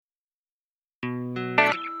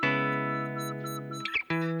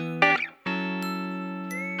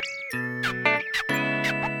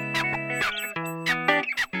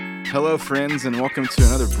Hello, friends, and welcome to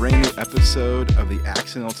another brand new episode of the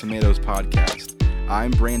Accidental Tomatoes podcast.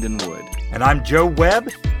 I'm Brandon Wood. And I'm Joe Webb,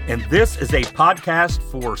 and this is a podcast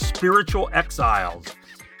for spiritual exiles,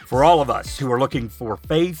 for all of us who are looking for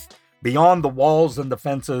faith beyond the walls and the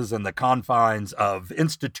fences and the confines of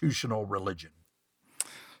institutional religion.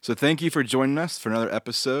 So thank you for joining us for another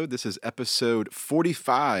episode. This is episode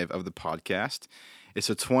 45 of the podcast. It's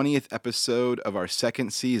the 20th episode of our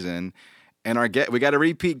second season. And we got a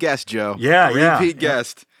repeat guest, Joe. Repeat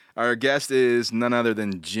guest. Our guest is none other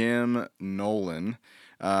than Jim Nolan.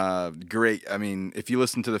 Great. I mean, if you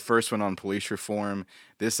listen to the first one on police reform,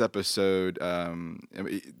 this episode,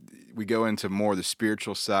 we go into more the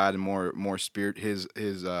spiritual side and more spirit, his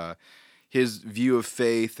view of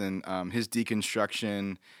faith and his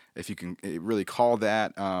deconstruction, if you can really call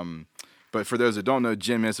that. But for those that don't know,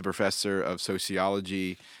 Jim is a professor of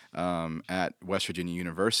sociology at West Virginia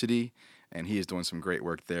University. And he is doing some great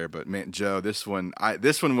work there. But man, Joe, this one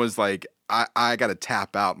was like I got to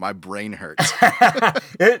tap out. My brain hurts.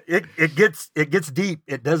 It gets deep.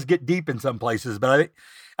 It does get deep in some places. But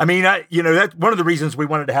that's one of the reasons we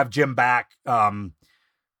wanted to have Jim back.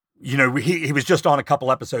 He was just on a couple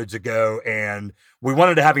episodes ago, and we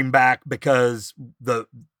wanted to have him back because the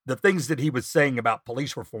things that he was saying about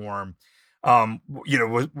police reform,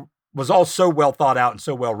 was all so well thought out and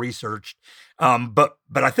so well researched. But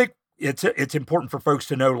I think it's important for folks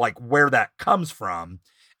to know like where that comes from.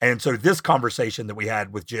 And so this conversation that we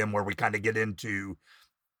had with Jim, where we kind of get into,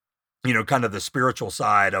 kind of the spiritual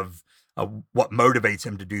side of what motivates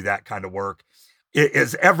him to do that kind of work,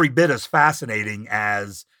 is every bit as fascinating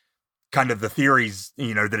as kind of the theories,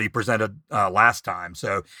 that he presented last time.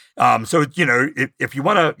 So if you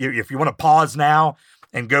want to pause now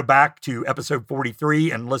and go back to episode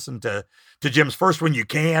 43 and listen to Jim's first one, you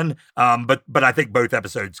can. But I think both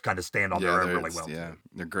episodes kind of stand on their own really well. Yeah,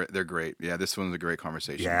 they're great. They're great. Yeah, this one's a great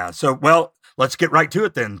conversation. Yeah. So, well, let's get right to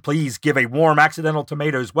it then. Please give a warm Accidental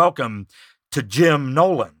Tomatoes welcome to Jim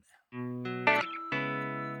Nolan.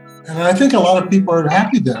 And I think a lot of people are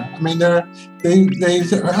happy there. I mean, they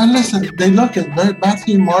listen. They look at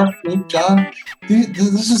Matthew, Mark, Luke, John.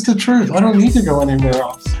 This is the truth. I don't need to go anywhere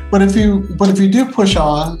else. But if you do push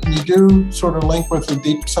on and you do sort of link with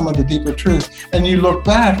some of the deeper truths, and you look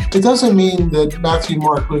back, it doesn't mean that Matthew,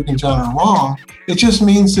 Mark, Luke, and John are wrong. It just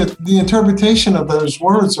means that the interpretation of those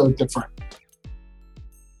words are different.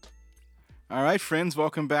 All right, friends,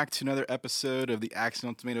 welcome back to another episode of the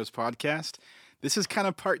Accidental Tomatoes podcast. This is kind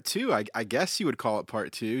of part two. I guess you would call it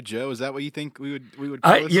part two. Joe, is that what you think we would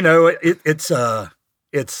call it?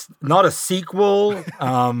 It's not a sequel,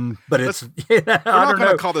 but it's I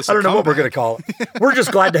don't know what we're going to call it. We're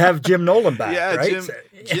just glad to have Jim Nolan back. Yeah, right?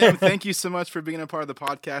 Jim, thank you so much for being a part of the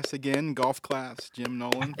podcast again. Golf class, Jim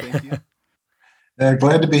Nolan, thank you.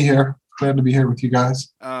 Glad to be here. Glad to be here with you guys.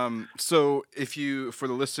 So for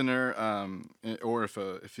the listener, or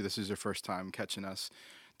if this is your first time catching us,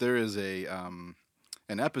 there is an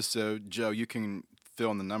episode, Joe, you can fill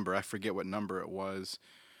in the number. I forget what number it was,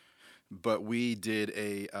 but we did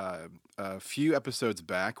a few episodes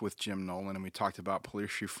back with Jim Nolan, and we talked about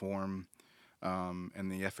police reform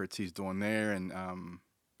and the efforts he's doing there, and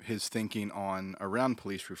his thinking around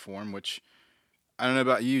police reform, which I don't know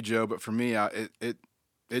about you, Joe, but for me,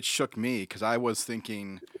 it shook me because I was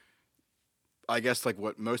thinking, I guess, like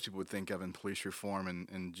what most people would think of in police reform,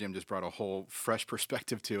 and Jim just brought a whole fresh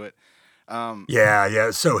perspective to it.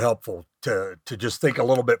 It's so helpful to just think a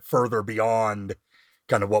little bit further beyond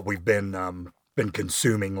kind of what we've been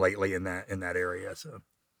consuming lately in that area.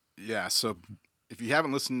 So if you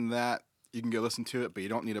haven't listened to that, you can go listen to it, but you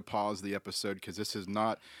don't need to pause the episode because this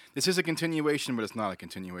is a continuation, but it's not a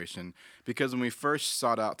continuation, because when we first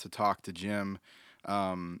sought out to talk to Jim,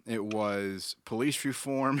 it was police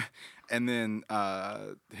reform, and then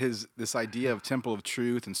this idea of Temple of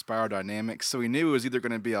Truth and Spiral Dynamics. So we knew it was either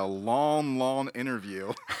going to be a long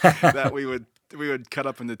interview that we would cut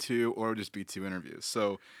up into two, or just be two interviews.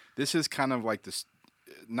 So this is kind of like this,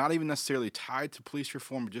 not even necessarily tied to police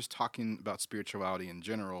reform, but just talking about spirituality in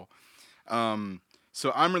general.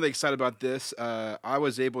 So I'm really excited about this. I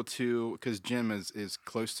was able to, because Jim is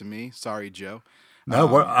close to me. Sorry, Joe.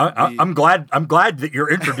 No, I'm glad that you're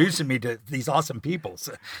introducing me to these awesome people.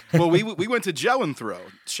 So. Well, we went to Joe and Throw.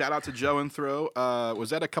 Shout out to Joe and Throw.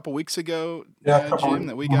 Was that a couple weeks ago, Jim,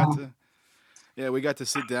 that we got to? Yeah, we got to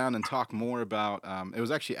sit down and talk more about. It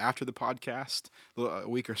was actually after the podcast, a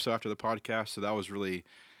week or so after the podcast. So that was really,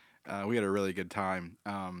 we had a really good time.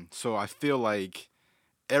 So I feel like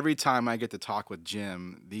every time I get to talk with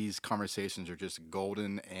Jim, these conversations are just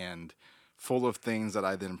golden and full of things that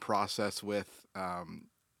I then process with,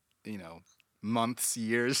 months,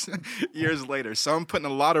 years, years later. So I'm putting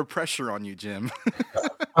a lot of pressure on you, Jim.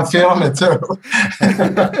 I'm feeling it too.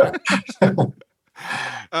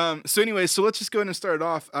 So anyway, so let's just go ahead and start it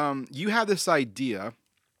off. You have this idea,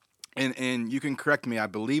 and you can correct me. I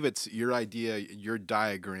believe it's your idea, your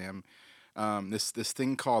diagram. This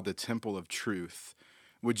thing called the Temple of Truth.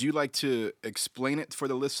 Would you like to explain it for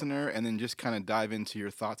the listener, and then just kind of dive into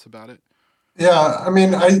your thoughts about it? Yeah, I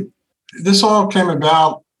mean, this all came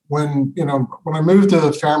about when I moved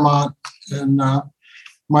to Fairmont, and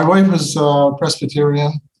my wife was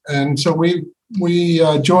Presbyterian, and so we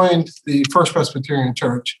joined the First Presbyterian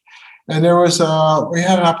Church, and there was we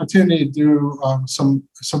had an opportunity to do some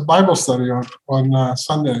Bible study on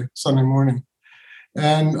Sunday morning,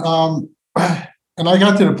 and and I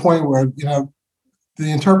got to the point where the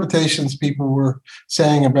interpretations people were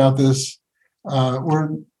saying about this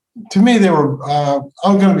were, to me, they were,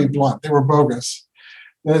 I'm going to be blunt, they were bogus.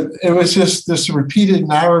 It was just this repeated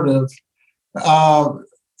narrative,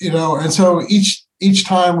 and so each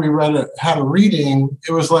time we had a reading,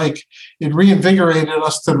 it was like it reinvigorated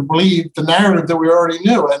us to believe the narrative that we already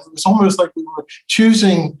knew. And it was almost like we were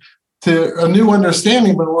choosing a new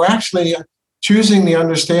understanding, but we're actually choosing the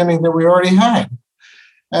understanding that we already had.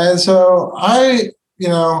 And so I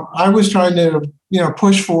was trying to,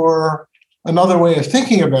 push for another way of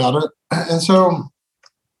thinking about it. And so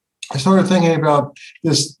I started thinking about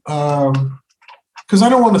this, because I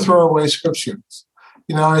don't want to throw away scriptures.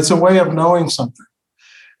 It's a way of knowing something.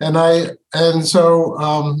 And so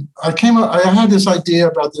I had this idea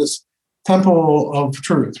about this temple of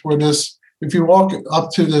truth, where if you walk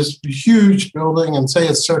up to this huge building and say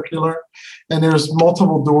it's circular, and there's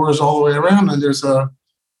multiple doors all the way around, and there's a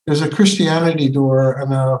Christianity door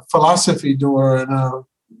and a philosophy door and a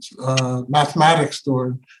mathematics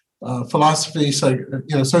door, philosophy,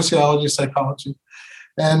 sociology, psychology.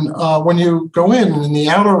 And when you go in the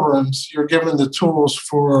outer rooms, you're given the tools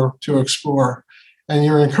to explore, and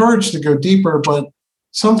you're encouraged to go deeper. But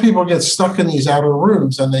some people get stuck in these outer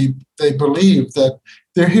rooms, and they believe that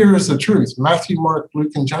here is the truth. Matthew, Mark,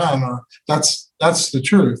 Luke, and John that's the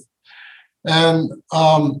truth. And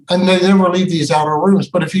they never leave these outer rooms.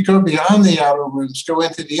 But if you go beyond the outer rooms, go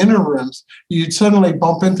into the inner rooms, you'd suddenly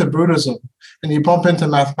bump into Buddhism, and you bump into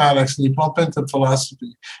mathematics, and you bump into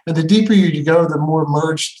philosophy. And the deeper you go, the more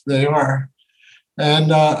merged they are.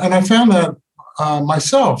 And I found that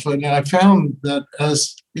myself, and I found that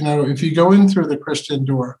as if you go in through the Christian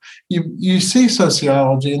door, you see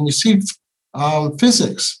sociology and you see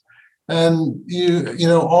physics. And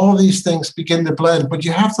all these things begin to blend, but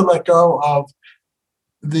you have to let go of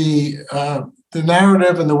the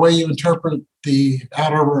narrative and the way you interpret the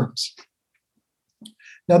outer rooms.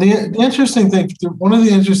 Now, the interesting thing, one of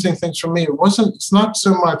the interesting things for me, it's not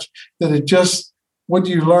so much that it just what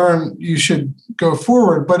you learn, you should go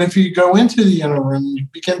forward, but if you go into the inner room, you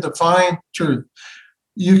begin to find truth.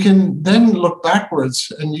 You can then look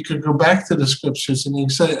backwards, and you could go back to the scriptures, and you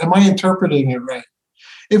say, "Am I interpreting it right?"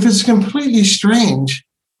 If it's completely strange,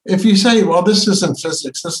 if you say, well, this isn't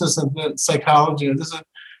physics, this isn't psychology, or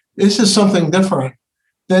this is something different,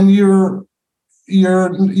 then you're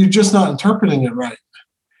just not interpreting it right.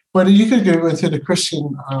 But you could go into the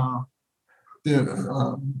Christian,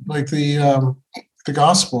 the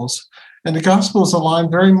Gospels, and the Gospels align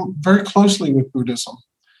very, very closely with Buddhism,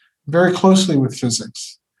 very closely with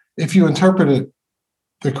physics, if you interpret it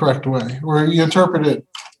the correct way, or you interpret it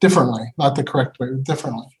differently, not the correct way,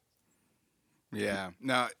 differently. Yeah.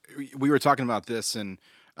 Now, we were talking about this, and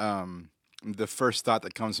the first thought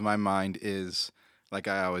that comes to my mind is, like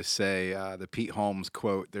I always say, the Pete Holmes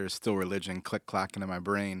quote, "There's still religion click-clacking in my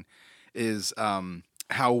brain," is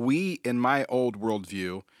how we, in my old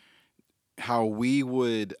worldview, how we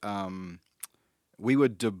would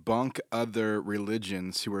debunk other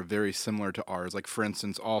religions who are very similar to ours. Like, for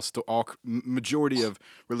instance, majority of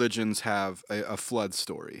religions have a flood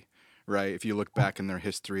story, right? If you look back in their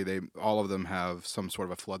history, all of them have some sort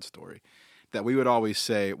of a flood story. That we would always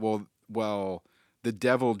say, well, the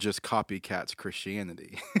devil just copycats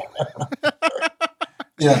Christianity.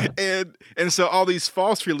 Yeah. And so all these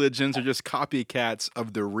false religions are just copycats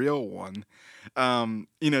of the real one.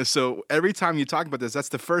 So every time you talk about this, that's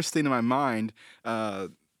the first thing in my mind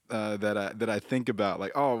that I think about.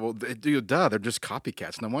 Like, oh, well, duh, they're just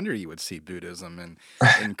copycats. No wonder you would see Buddhism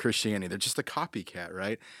and Christianity. They're just a copycat,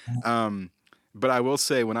 right? But I will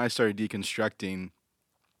say, when I started deconstructing,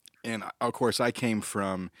 and of course I came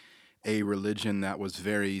from a religion that was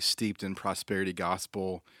very steeped in prosperity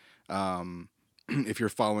gospel. If you're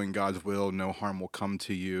following God's will, no harm will come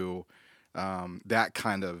to you. That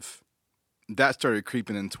kind of that started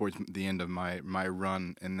creeping in towards the end of my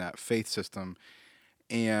run in that faith system.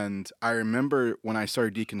 And I remember when I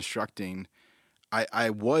started deconstructing, I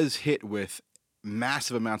was hit with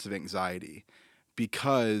massive amounts of anxiety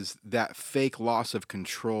because that fake loss of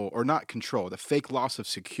control, or not control, the fake loss of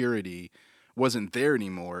security wasn't there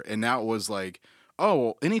anymore. And now it was like, oh,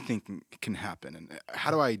 well, anything can happen. And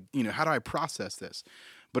how do I process this?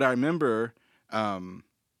 But I remember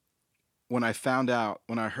when I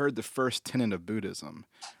heard the first tenet of Buddhism,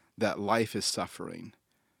 that life is suffering,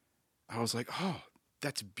 I was like, oh,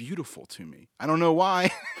 that's beautiful to me. I don't know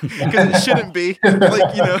why, because it shouldn't be.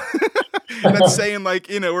 Like, that's saying like,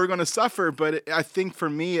 we're going to suffer. But I think for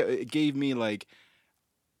me, it gave me like,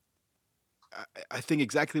 I think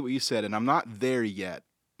exactly what you said, and I'm not there yet,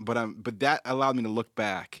 but that allowed me to look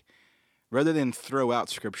back. Rather than throw out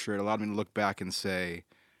Scripture, it allowed me to look back and say,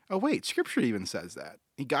 oh, wait, Scripture even says that.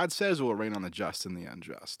 God says we'll reign on the just and the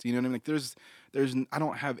unjust. You know what I mean? Like I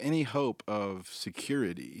don't have any hope of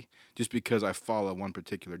security just because I follow one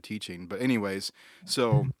particular teaching. But anyways,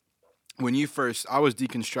 so when I was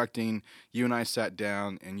deconstructing, you and I sat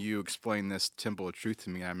down and you explained this temple of truth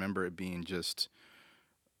to me. I remember it being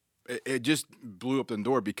it just blew up the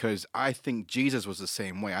door, because I think Jesus was the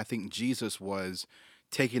same way. I think Jesus was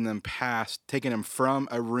taking them from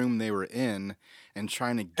a room they were in and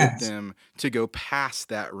trying to get them to go past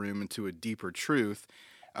that room into a deeper truth.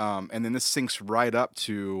 And then this syncs right up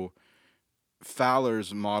to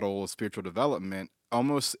Fowler's model of spiritual development.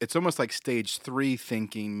 It's almost like stage 3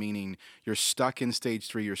 thinking, meaning you're stuck in stage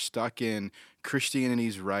 3. You're stuck in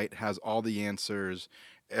Christianity's right, has all the answers.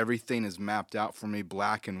 Everything is mapped out for me,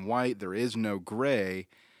 black and white. There is no gray.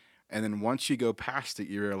 And then once you go past it,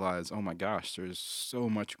 you realize, oh my gosh, there's so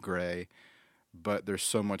much gray, but there's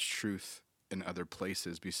so much truth in other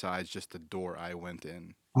places besides just the door I went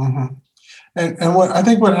in. Mm-hmm. And what I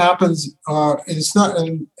think what happens, it's not,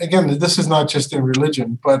 and again, this is not just in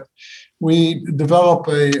religion, but we develop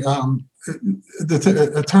a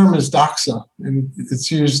term is doxa, and it's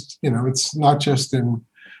used, it's not just in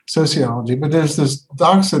sociology, but there's this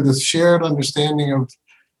doxa, this shared understanding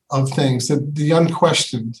of things, that the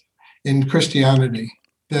unquestioned in Christianity,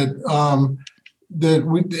 that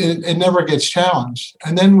it never gets challenged.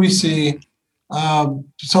 And then we see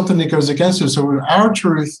something that goes against it. So our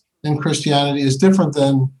truth in Christianity is different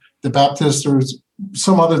than the Baptist or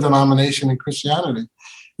some other denomination in Christianity.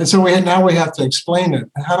 And so now we have to explain it.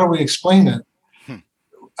 And how do we explain it?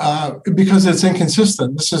 Because it's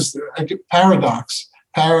inconsistent. This is a paradox.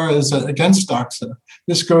 Para is against doxa.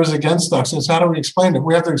 This goes against doxa. So how do we explain it?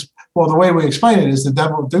 We have to. The way we explain it is the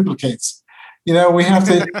devil duplicates. We have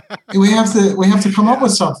to come up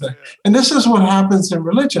with something. And this is what happens in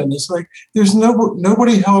religion. It's like there's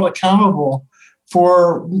nobody held accountable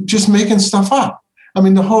for just making stuff up. I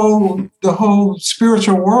mean, the whole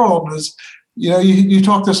spiritual world is. You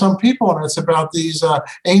talk to some people and it's about these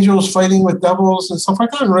angels fighting with devils and stuff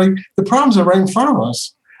like that. Right? The problems are right in front of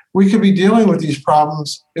us. We could be dealing with these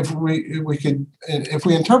problems if we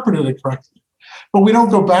interpreted it correctly, but we don't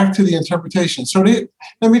go back to the interpretation. So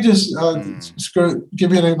let me just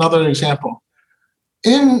give you another example.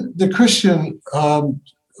 In the Christian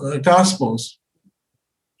Gospels,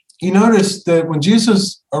 you notice that when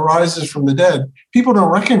Jesus arises from the dead, people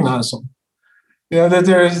don't recognize him. That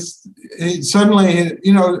there's suddenly,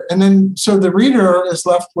 and then so the reader is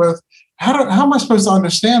left with, how am I supposed to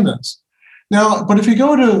understand this? Now, but if you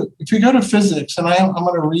go to physics, and I'm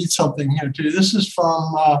going to read something here too. This is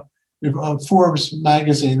from Forbes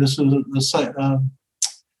magazine. This is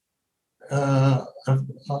a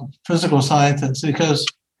physical scientist.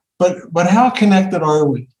 But how connected are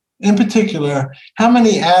we? In particular, how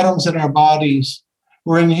many atoms in our bodies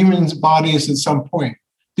were in humans' bodies at some point?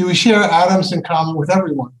 Do we share atoms in common with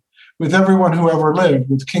everyone who ever lived,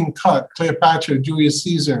 with King Tut, Cleopatra, Julius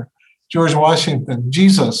Caesar, George Washington,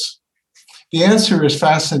 Jesus? The answer is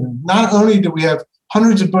fascinating. Not only do we have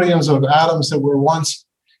hundreds of billions of atoms that were once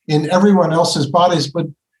in everyone else's bodies, but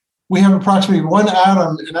we have approximately one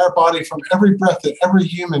atom in our body from every breath that every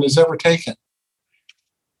human has ever taken.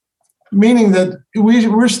 Meaning that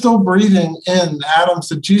we're still breathing in atoms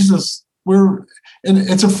that Jesus, and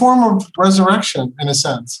it's a form of resurrection in a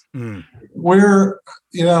sense. This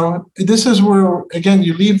is where, again,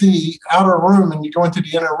 you leave the outer room and you go into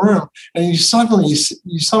the inner room, and you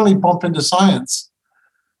suddenly bump into science.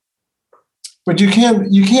 But you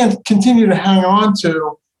can't continue to hang on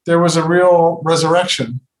to there was a real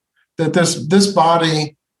resurrection, that this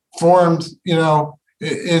body formed.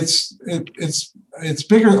 It's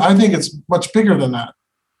bigger. I think it's much bigger than that.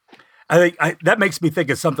 I think that makes me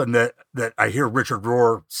think of something that I hear Richard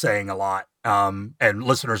Rohr saying a lot. And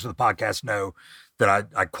listeners of the podcast know that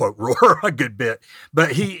I quote Rohr a good bit,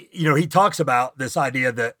 but he talks about this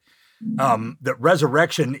idea that that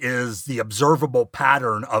resurrection is the observable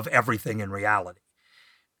pattern of everything in reality.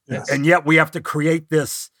 Yes. And yet we have to create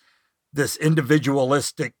this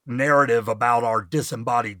individualistic narrative about our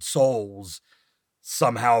disembodied souls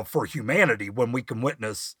somehow for humanity, when we can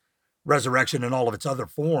witness resurrection in all of its other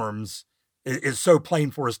forms is so plain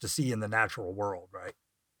for us to see in the natural world, right?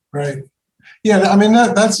 Right. Yeah, I mean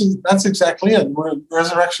that's exactly it. We're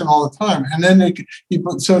resurrection all the time, and then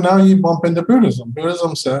so now you bump into Buddhism.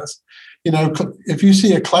 Buddhism says, if you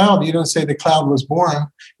see a cloud, you don't say the cloud was born,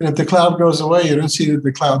 and if the cloud goes away, you don't see that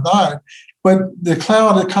the cloud died. But the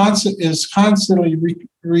cloud is constantly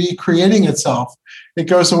recreating itself. It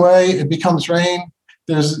goes away, it becomes rain.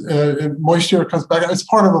 There's moisture comes back. It's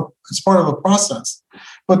part of a process.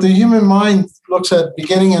 But the human mind looks at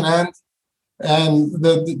beginning and end. And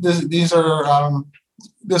this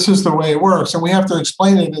is the way it works, and we have to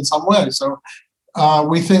explain it in some way. So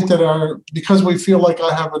we think that because we feel like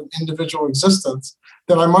I have an individual existence,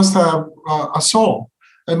 that I must have a soul.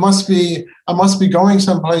 I must be going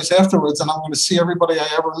someplace afterwards, and I'm going to see everybody I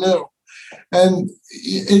ever knew. And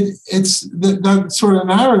it's that sort of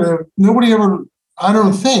narrative. Nobody ever, I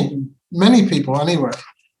don't think, many people anyway,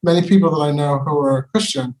 many people that I know who are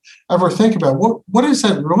Christian ever think about what is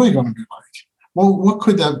that really going to be like? Well, what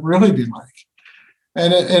could that really be like?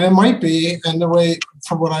 And it might be, and the way,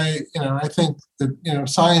 from what I think that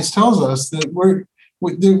science tells us that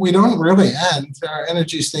we don't really end. Our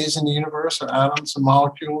energy stays in the universe, or atoms and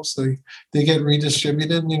molecules. They get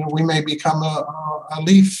redistributed. We may become a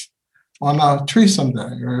leaf on a tree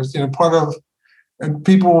someday, or part of. And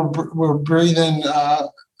people will breathe in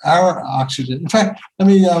our oxygen. In fact, let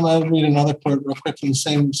me read another quote real quick from the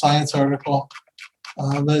same science article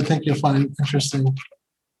that I think you'll find interesting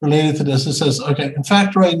related to this. It says, okay, in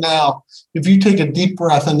fact, right now, if you take a deep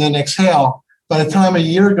breath and then exhale, by the time a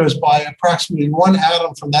year goes by, approximately one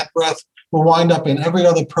atom from that breath will wind up in every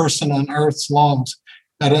other person on Earth's lungs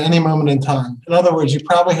at any moment in time. In other words, you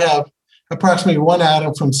probably have approximately one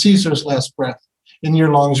atom from Caesar's last breath in your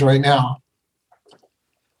lungs right now.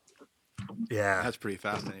 Yeah, that's pretty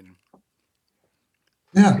fascinating.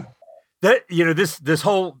 Yeah. That this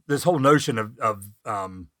whole notion of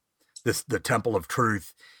the Temple of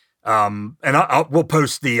Truth, and we'll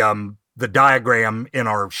post the diagram in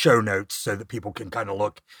our show notes so that people can kind of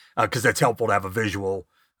look, because that's helpful to have a visual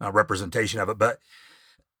representation of it. But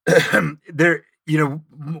there,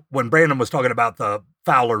 when Brandon was talking about the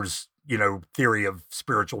Fowler's theory of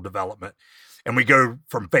spiritual development, and we go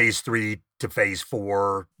from phase 3 to phase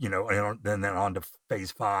 4, and then on to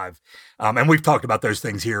phase 5. And we've talked about those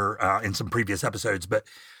things here in some previous episodes, but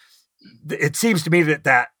it seems to me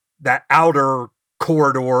that outer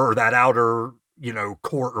corridor, or that outer,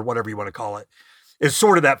 court, or whatever you want to call it, is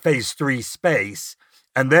sort of that phase 3 space.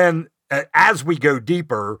 And then as we go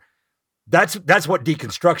deeper, that's what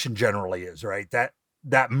deconstruction generally is, right?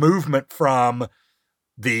 That movement from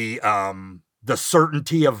the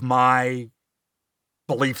certainty of my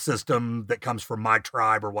belief system that comes from my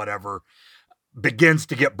tribe or whatever begins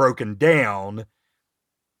to get broken down,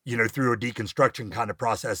 through a deconstruction kind of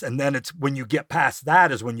process. And then it's when you get past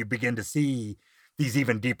that is when you begin to see these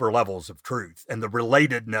even deeper levels of truth and the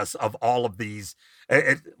relatedness of all of these.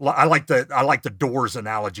 I like the doors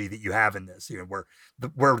analogy that you have in this, where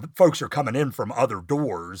the folks are coming in from other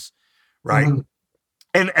doors, right?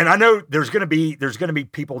 Mm-hmm. And I know there's going to be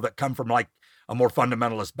people that come from like a more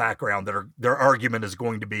fundamentalist background that their argument is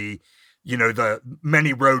going to be, the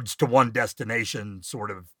many roads to one destination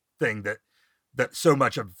sort of thing that so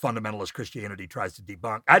much of fundamentalist Christianity tries to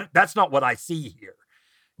debunk. That's not what I see here.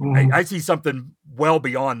 Mm-hmm. I see something well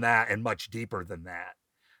beyond that and much deeper than that.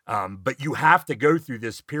 But you have to go through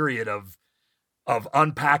this period of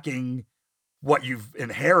unpacking what you've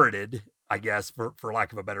inherited, I guess, for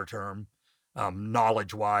lack of a better term,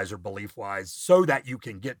 knowledge-wise or belief-wise, so that you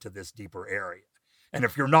can get to this deeper area. And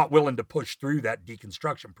if you're not willing to push through that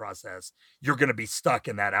deconstruction process, you're going to be stuck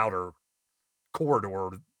in that outer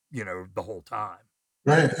corridor, the whole time.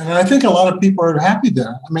 Right, and I think a lot of people are happy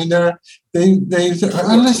there. I mean, they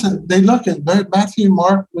listen. They look at Matthew,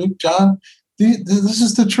 Mark, Luke, John. This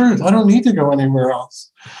is the truth. I don't need to go anywhere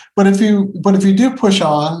else. But if you do push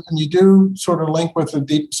on and you do sort of link with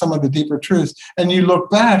some of the deeper truths, and you look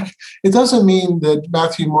back, it doesn't mean that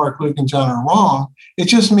Matthew, Mark, Luke, and John are wrong. It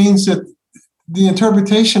just means that the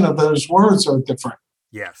interpretation of those words are different.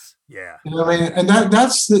 Yes. Yeah. And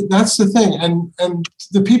that's the thing. And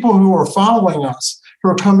the people who are following us, who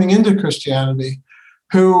are coming into Christianity,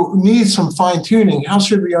 who need some fine tuning, how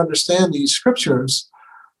should we understand these scriptures,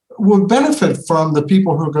 will benefit from the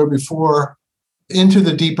people who go before into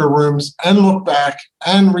the deeper rooms and look back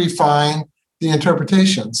and refine the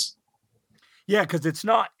interpretations. Yeah, because it's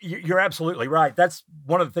not, you're absolutely right. That's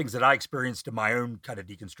one of the things that I experienced in my own kind of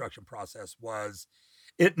deconstruction process was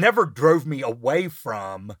it never drove me away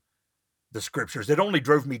from the scriptures. It only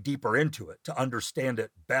drove me deeper into it to understand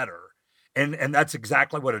it better. And that's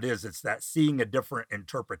exactly what it is. It's that seeing a different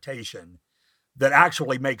interpretation that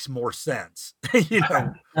actually makes more sense,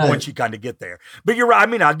 once you kind of get there. But you're right. I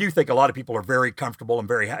mean, I do think a lot of people are very comfortable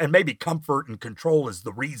and maybe comfort and control is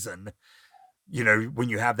the reason, when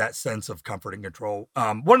you have that sense of comfort and control.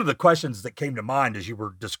 One of the questions that came to mind as you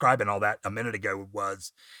were describing all that a minute ago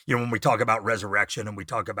was, when we talk about resurrection and we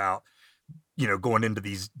talk about, going into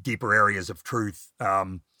these deeper areas of truth,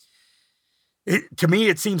 to me,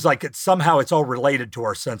 it seems like it's all related to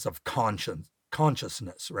our sense of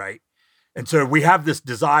consciousness, right? And so we have this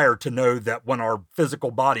desire to know that when our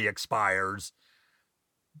physical body expires,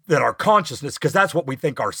 that our consciousness, because that's what we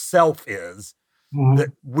think our self is,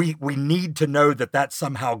 that we need to know that that's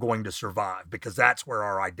somehow going to survive because that's where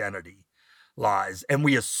our identity lies. And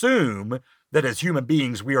we assume that as human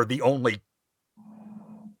beings, we are the only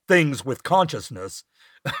things with consciousness.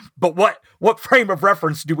 But what frame of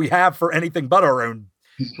reference do we have for anything but our own,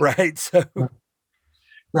 right? So,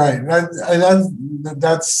 right. That's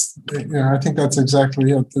I think that's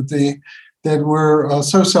exactly it. That we're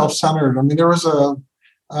so self-centered. I mean, there was a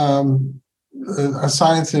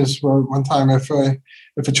scientist wrote one time, if a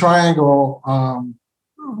triangle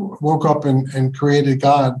woke up and created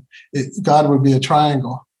God, God would be a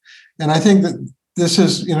triangle. And I think that this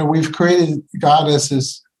is, we've created God as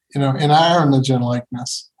this, in our image and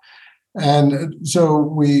likeness. And so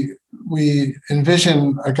we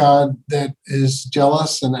envision a God that is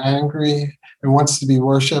jealous and angry and wants to be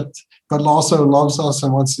worshipped, but also loves us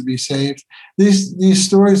and wants to be saved. These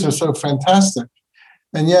stories are so fantastic.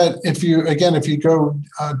 And yet, if you go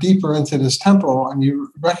deeper into this temple and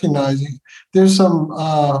you recognize there's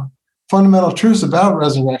some fundamental truths about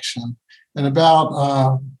resurrection and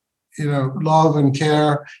about love and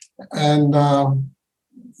care, and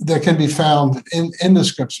that can be found in the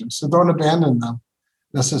scriptures. So don't abandon them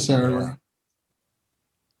necessarily. Yeah.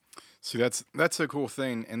 See, that's a cool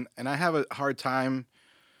thing, and I have a hard time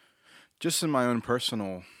just in my own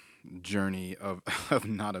personal journey of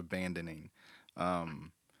not abandoning. Part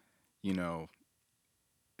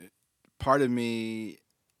of me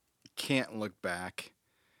can't look back,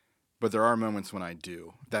 but there are moments when I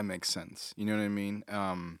do. If that makes sense. You know what I mean?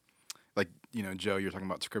 Joe, you're talking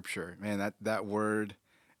about scripture. Man, that word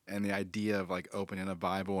and the idea of like opening a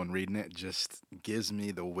Bible and reading it just gives me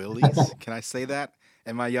the willies. Can I say that?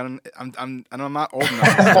 Am I young? I'm not old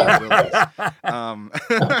enough to say willies.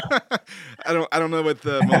 I don't know what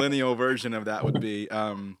the millennial version of that would be.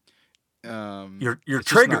 You're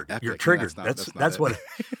triggered. You're triggered. That's what.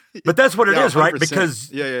 But that's what it is, right? Because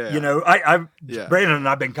Brandon and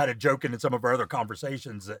I've been kind of joking in some of our other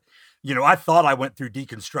conversations that I thought I went through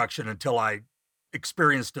deconstruction until I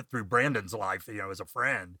experienced it through Brandon's life, as a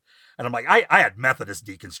friend, and I'm like, I had Methodist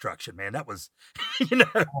deconstruction, man. That was,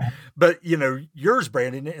 but yours,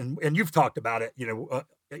 Brandon, and you've talked about it,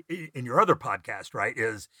 in your other podcast, right?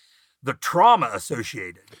 Is the trauma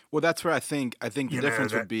associated. Well, that's where I think the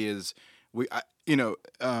difference would be is I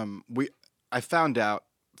found out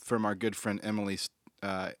from our good friend Emily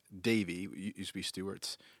Davey, used to be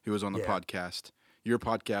Stewart's, who was on the podcast, your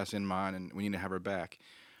podcast and mine, and we need to have her back.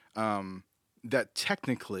 That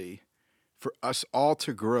technically, for us all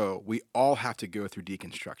to grow, we all have to go through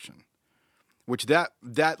deconstruction, which that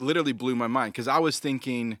literally blew my mind because I was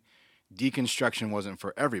thinking deconstruction wasn't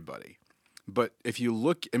for everybody. But if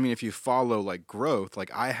you follow like growth,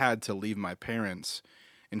 like I had to leave my parents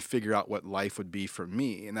and figure out what life would be for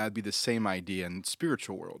me. And that'd be the same idea in the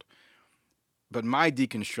spiritual world. But my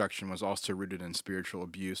deconstruction was also rooted in spiritual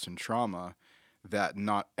abuse and trauma that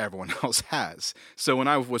not everyone else has. So when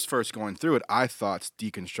I was first going through it, I thought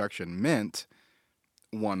deconstruction meant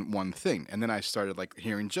one thing. And then I started like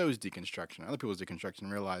hearing Joe's deconstruction, other people's deconstruction,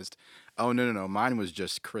 and realized, oh, no, mine was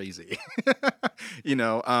just crazy.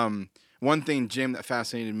 One thing, Jim, that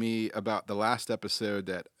fascinated me about the last episode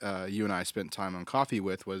that you and I spent time on coffee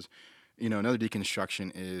with was, another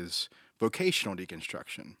deconstruction is vocational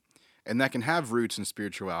deconstruction. And that can have roots in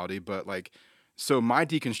spirituality, but so my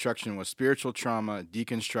deconstruction was spiritual trauma,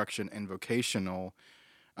 deconstruction, and vocational.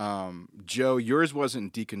 Joe, yours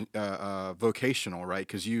wasn't vocational, right?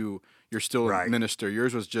 Because you're still a minister.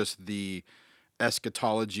 Yours was just the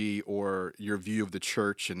eschatology or your view of the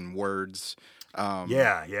church and words.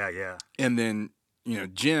 Yeah. And then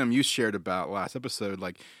Jim, you shared about last episode,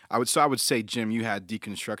 like I would say, Jim, you had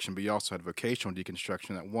deconstruction, but you also had vocational deconstruction.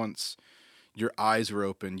 That once your eyes were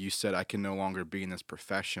open, you said, I can no longer be in this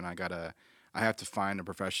profession. I have to find a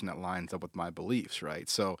profession that lines up with my beliefs, right?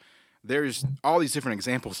 So there's all these different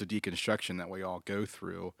examples of deconstruction that we all go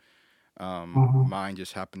through. Mine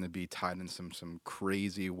just happened to be tied in some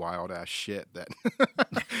crazy wild ass shit that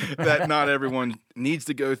that not everyone needs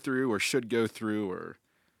to go through or should go through, or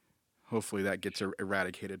hopefully that gets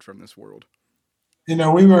eradicated from this world.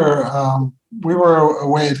 We were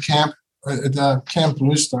away at camp at Camp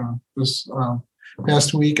Bluestone this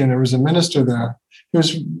past week, and there was a minister there. He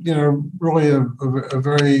was really a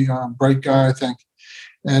very bright guy, I think.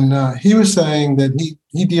 And he was saying that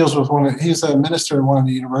he deals with he's a minister at one of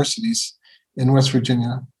the universities in West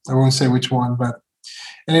Virginia. I won't say which one, but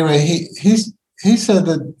anyway, he said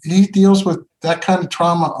that he deals with that kind of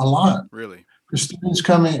trauma a lot. Really? For students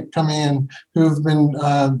coming in who've been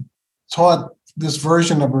taught this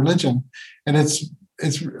version of religion, and it's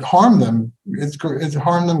harmed them. It's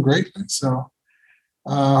harmed them greatly. So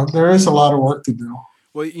there is a lot of work to do.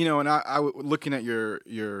 Well, and I looking at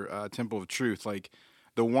your Temple of Truth, like,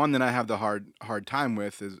 the one that I have the hard time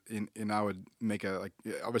with is, and I would make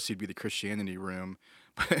obviously it'd be the Christianity room,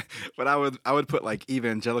 but I would put like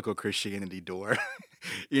evangelical Christianity door,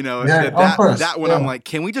 that one. Yeah. I'm like,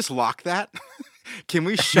 can we just lock that? Can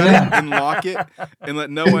we shut it and lock it and let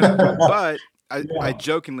no one? But I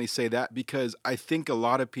jokingly say that because I think a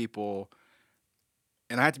lot of people,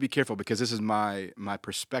 and I have to be careful because this is my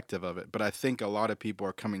perspective of it, but I think a lot of people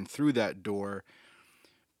are coming through that door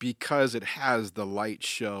because it has the light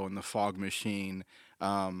show and the fog machine,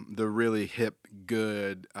 the really hip,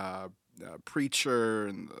 good preacher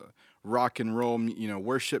and the rock and roll,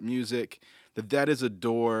 worship music, that is a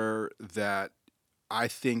door that I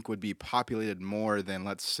think would be populated more than,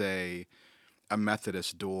 let's say, a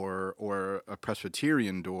Methodist door or a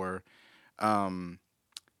Presbyterian door,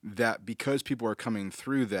 that because people are coming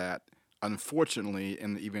through that, unfortunately,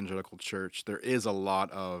 in the evangelical church, there is a lot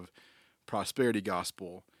of prosperity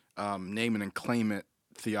gospel, name it and claim it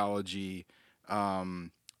theology, a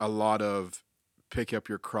lot of pick up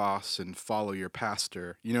your cross and follow your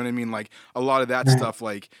pastor. You know what I mean? Like a lot of that stuff,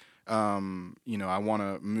 like, I want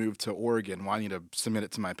to move to Oregon. Well, I need to submit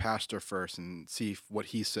it to my pastor first and see what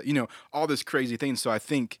he said, all this crazy things. So I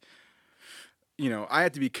think, I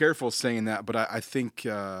have to be careful saying that, but I think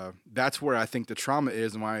that's where I think the trauma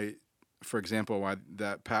is, and why, for example, why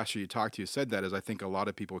that pastor you talked to said that is I think a lot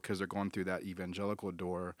of people, because they're going through that evangelical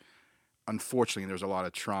door, unfortunately, there's a lot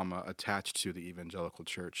of trauma attached to the evangelical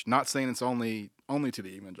church. Not saying it's only to the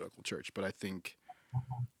evangelical church, but I think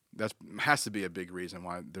that has to be a big reason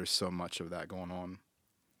why there's so much of that going on.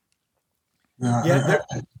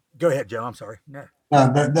 Go ahead, Joe. I'm sorry. No,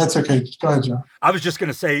 that's okay. Go ahead, Joe. I was just going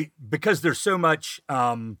to say, because there's so much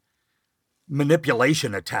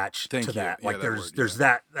manipulation attached to that. Like there's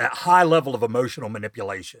that high level of emotional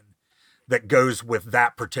manipulation that goes with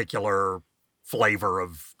that particular flavor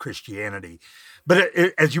of Christianity. But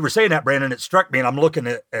as you were saying that, Brandon, it struck me, and I'm looking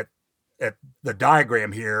at the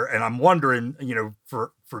diagram here, and I'm wondering,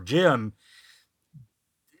 for Jim,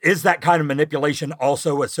 is that kind of manipulation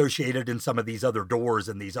also associated in some of these other doors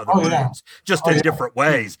and these other rooms, just in different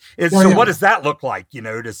ways? What does that look like,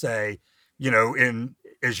 to say,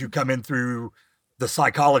 as you come in through the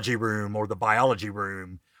psychology room or the biology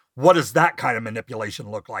room, what does that kind of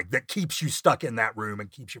manipulation look like that keeps you stuck in that room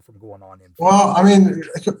and keeps you from going on in? Well, it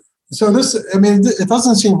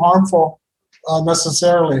doesn't seem harmful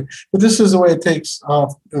necessarily, but this is the way it takes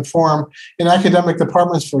form in academic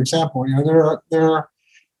departments, for example.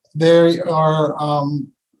 They are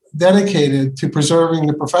dedicated to preserving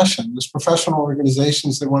the profession. There's professional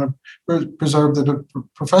organizations that want to preserve the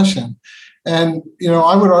profession. And,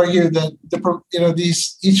 I would argue that,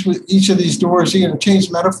 each of these doors,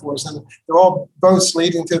 change metaphors, and they're all boats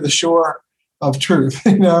leading to the shore of truth.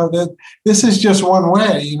 That this is just one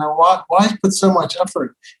way. Why put so much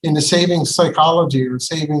effort into saving psychology or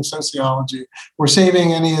saving sociology or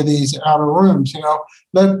saving any of these outer rooms?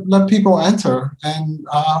 Let people enter and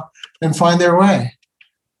find their way.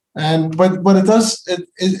 And but it does.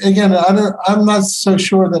 Again, I'm not so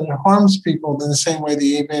sure that it harms people in the same way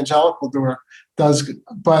the evangelical door does.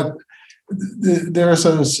 But there's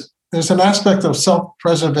an aspect of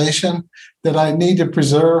self-preservation that I need to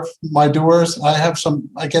preserve my doors. I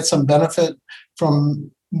get some benefit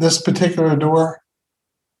from this particular door.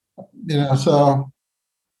 So.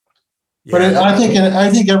 Yeah, but I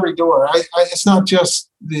think every door. It's not just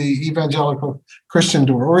the evangelical Christian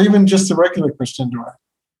door, or even just the regular Christian door.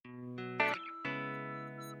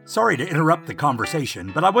 Sorry to interrupt the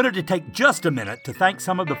conversation, but I wanted to take just a minute to thank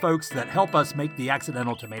some of the folks that help us make the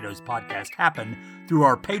Accidental Tomatoes podcast happen through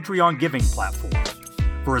our Patreon giving platform.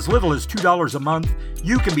 For as little as $2 a month,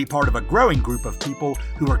 you can be part of a growing group of people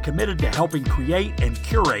who are committed to helping create and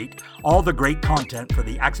curate all the great content for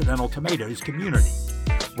the Accidental Tomatoes community.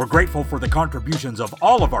 We're grateful for the contributions of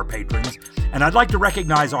all of our patrons, and I'd like to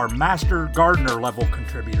recognize our Master Gardener level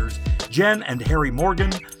contributors, Jen and Harry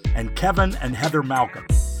Morgan, and Kevin and Heather Malcolm.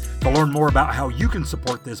 To learn more about how you can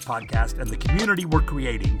support this podcast and the community we're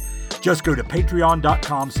creating, just go to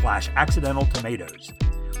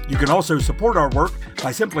patreon.com/accidentaltomatoes. You can also support our work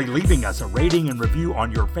by simply leaving us a rating and review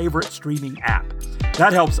on your favorite streaming app.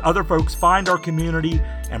 That helps other folks find our community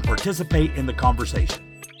and participate in the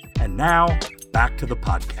conversation. And now, back to the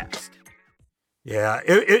podcast. Yeah,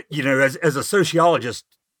 as a sociologist,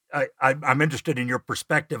 I'm interested in your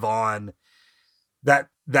perspective on that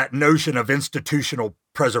notion of institutional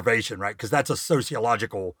preservation, right? Because that's a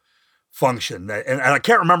sociological function. And I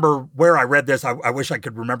can't remember where I read this. I wish I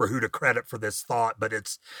could remember who to credit for this thought, but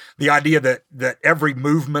it's the idea that every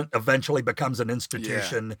movement eventually becomes an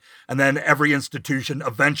institution, and then every institution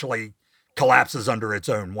eventually collapses under its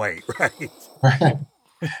own weight, right?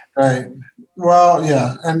 Right. Well,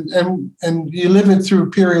 yeah, and you live it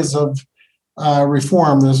through periods of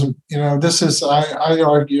reform. There's, this is, I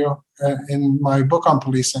argue in my book on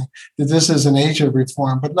policing that this is an age of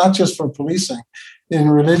reform, but not just for policing. In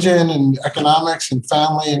religion and economics and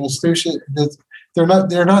family and institution, they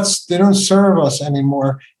don't serve us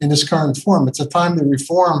anymore in this current form. It's a time to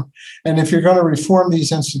reform, and if you're going to reform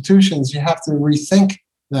these institutions, you have to rethink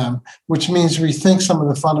them, which means rethink some of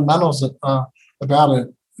the fundamentals about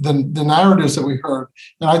it, the narratives that we heard.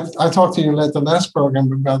 And I talked to you at the last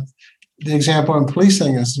program about the example in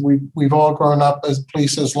policing is we've all grown up as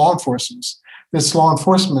police, as law enforcement. It's law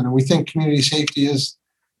enforcement, and we think community safety is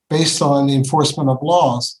based on the enforcement of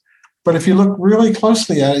laws. But if you look really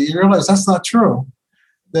closely at it, you realize that's not true.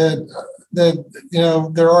 That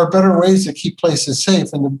there are better ways to keep places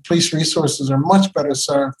safe, and the police resources are much better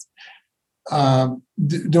served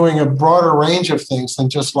doing a broader range of things than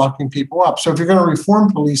just locking people up. So if you're going to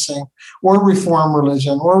reform policing or reform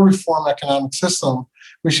religion or reform economic system,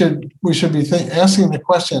 we should be asking the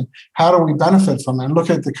question, how do we benefit from it? And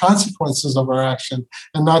look at the consequences of our action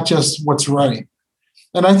and not just what's right.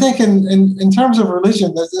 And I think in terms of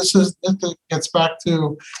religion, that gets back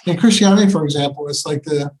to, in Christianity, for example, it's like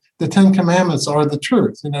the 10 Commandments are the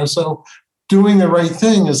truth. So doing the right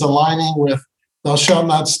thing is aligning with thou shalt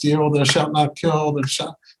not steal, thou shalt not kill,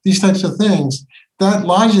 these types of things. That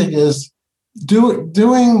logic is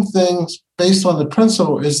doing things based on the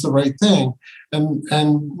principle is the right thing. And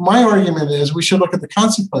my argument is we should look at the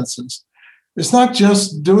consequences. It's not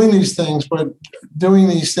just doing these things, but doing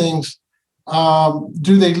these things,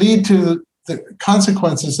 do they lead to the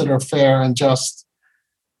consequences that are fair and just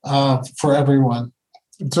for everyone?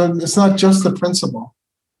 So it's not just the principle.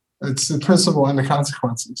 It's the principle and the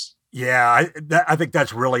consequences. Yeah, I think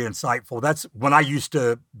that's really insightful. That's when I used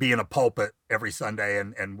to be in a pulpit every Sunday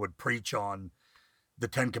and would preach on the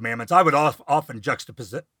 10 Commandments. I would often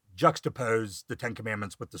juxtapose the 10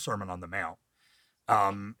 Commandments with the Sermon on the Mount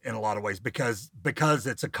in a lot of ways because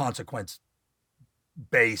it's a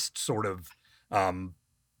consequence-based sort of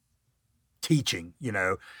teaching,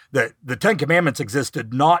 that the 10 Commandments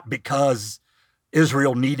existed not because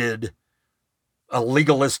Israel needed a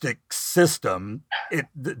legalistic system.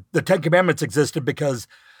 The 10 Commandments existed because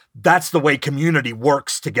that's the way community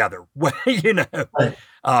works together, Right.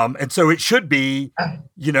 And so it should be,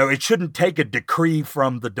 it shouldn't take a decree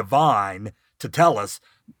from the divine to tell us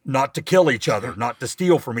not to kill each other, not to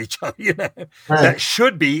steal from each other. Right. That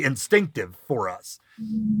should be instinctive for us.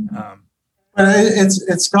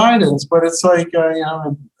 It's guidance, but it's like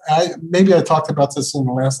maybe I talked about this in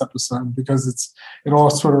the last episode because it all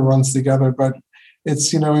sort of runs together. But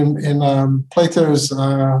it's in Plato's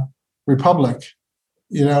Republic,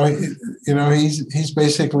 he's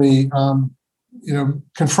basically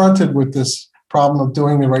confronted with this problem of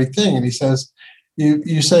doing the right thing, and he says,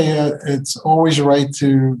 you say it's always right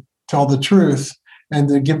to tell the truth and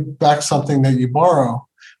to give back something that you borrow.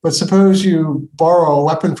 But suppose you borrow a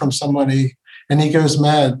weapon from somebody and he goes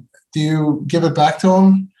mad. Do you give it back to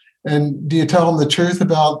him? And do you tell him the truth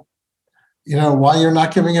about, why you're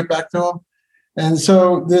not giving it back to him? And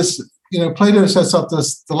so this, Plato sets up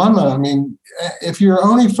this dilemma. I mean, if you're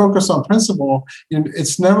only focused on principle,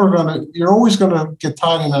 you're always going to get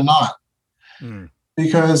tied in a knot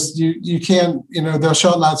because you can't, thou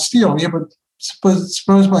shalt not steal. Yeah, but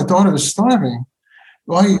suppose my daughter is starving.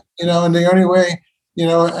 Why, and the only way,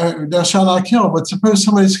 thou shalt not kill. But suppose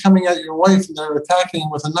somebody's coming at your wife and they're attacking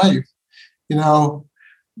with a knife.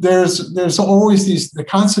 There's always the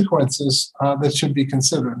consequences that should be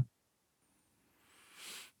considered.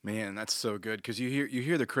 Man, that's so good, because you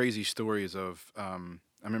hear the crazy stories of. I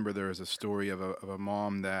remember there was a story of a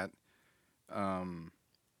mom that, I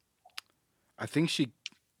think she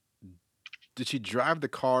drive her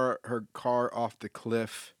car off the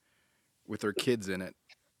cliff with her kids in it,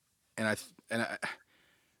 and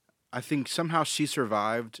I think somehow she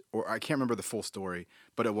survived, or I can't remember the full story,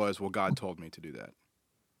 but it was, well, God told me to do that,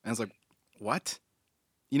 and I was like, what?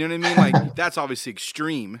 You know what I mean? Like, that's obviously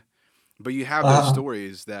extreme. But you have those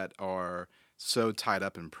stories that are so tied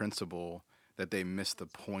up in principle that they miss the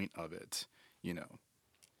point of it,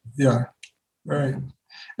 Yeah, right.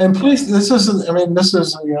 And police, this is getting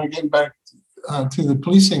back to the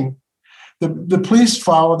policing. The police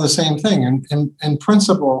follow the same thing. In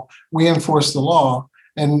principle, we enforce the law.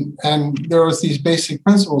 And there was these basic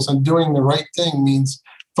principles, and doing the right thing means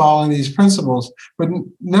following these principles, but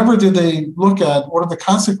never did they look at what are the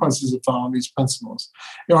consequences of following these principles.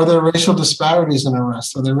 Are there racial disparities in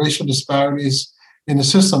arrests? Are there racial disparities in the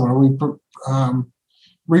system? Are we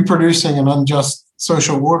reproducing an unjust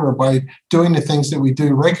social order by doing the things that we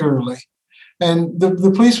do regularly? And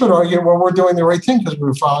the police would argue, well, we're doing the right thing because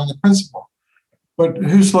we're following the principle. But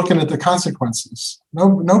who's looking at the consequences?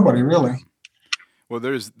 Nobody really. Well,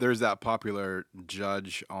 there's that popular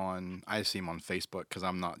judge I see him on Facebook because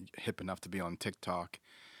I'm not hip enough to be on TikTok,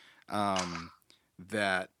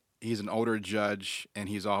 that he's an older judge and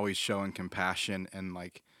he's always showing compassion, and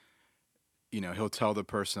he'll tell the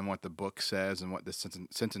person what the book says and what the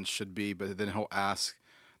sentence should be, but then he'll ask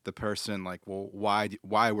the person well, why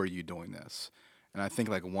were you doing this? And I think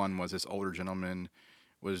one was this older gentleman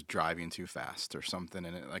was driving too fast or something,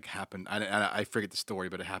 and it happened. I forget the story,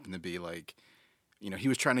 but it happened to be he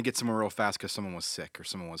was trying to get somewhere real fast because someone was sick or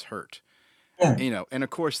someone was hurt. Yeah. And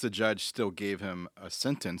of course the judge still gave him a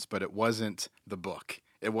sentence, but it wasn't the book.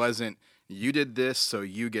 It wasn't, you did this, so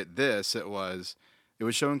you get this. It was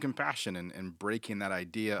showing compassion and breaking that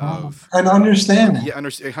idea of. And understanding. Yeah,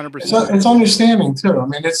 100%. It's understanding too. I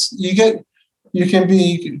mean,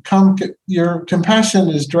 your compassion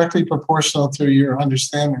is directly proportional to your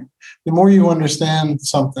understanding. The more you understand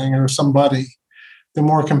something or somebody, the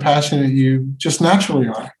more compassionate you just naturally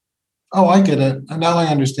are. Oh, I get it. And now I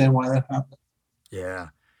understand why that happened.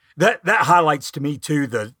 Yeah. That highlights to me too,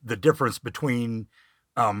 the difference between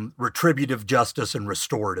retributive justice and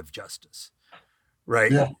restorative justice.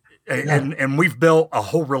 Right. Yeah. And we've built a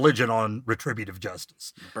whole religion on retributive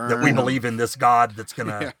justice. That we believe in this God that's going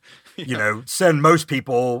to, send most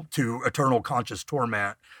people to eternal conscious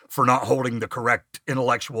torment for not holding the correct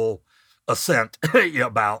intellectual assent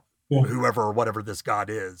about whoever or whatever this God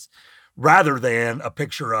is, rather than a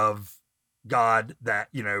picture of God that,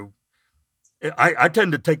 I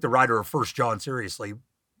tend to take the writer of 1 John seriously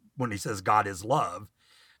when he says God is love.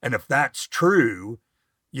 And if that's true,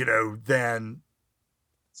 then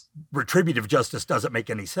retributive justice doesn't make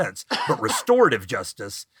any sense, but restorative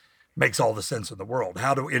justice makes all the sense in the world.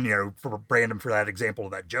 For Brandon, for that example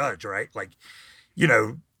of that judge, right?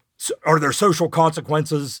 Are there social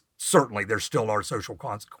consequences? Certainly there still are social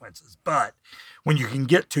consequences, but when you can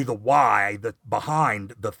get to the why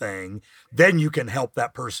behind the thing, then you can help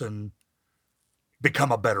that person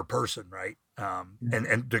become a better person. Right.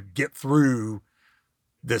 And to get through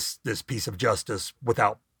this piece of justice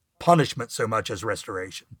without punishment so much as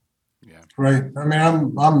restoration. Yeah. Right. I mean,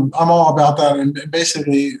 I'm all about that. And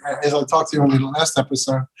basically, as I talked to you in the last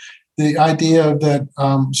episode, the idea that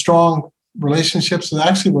strong relationships is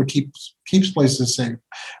actually what keeps places safe. I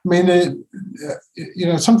mean,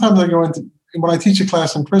 sometimes I go into, when I teach a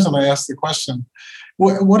class in prison, I ask the question,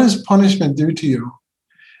 what does punishment do to you?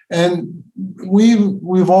 And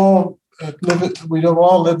we've all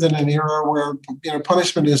lived in an era where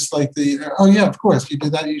punishment is oh yeah, of course, if you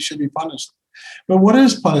did that, you should be punished. But what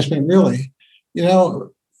is punishment really?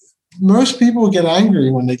 Most people get angry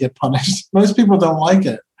when they get punished. Most people don't like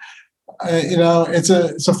it.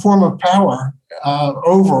 It's a form of power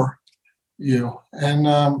over you, and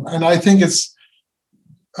I think there's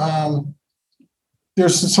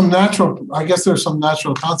some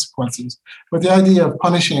natural consequences, but the idea of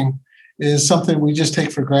punishing is something we just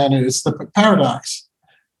take for granted. It's the paradox.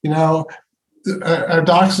 Our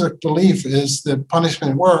doxic belief is that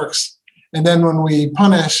punishment works, and then when we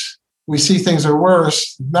punish, we see things are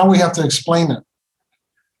worse. Now we have to explain it.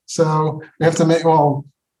 So we have to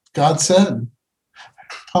God said,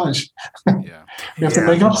 punish. Yeah. We have to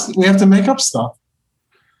make up stuff.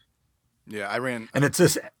 Yeah, I ran. And it's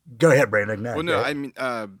this. Go ahead, Brandon. No, I mean,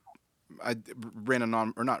 I ran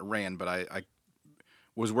a but I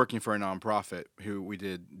was working for a nonprofit who we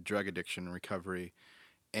did drug addiction recovery,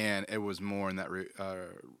 and it was more in that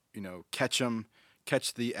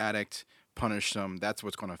catch the addict, punish them. That's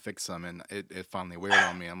what's going to fix them. And it finally weighed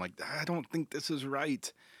on me. I'm like, I don't think this is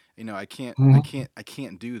right. I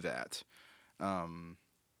can't do that. And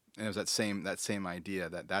it was that same idea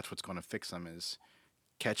that's what's going to fix them is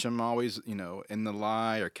catch them always, in the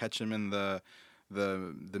lie, or catch them in the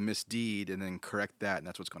misdeed, and then correct that. And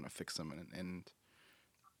that's what's going to fix them. And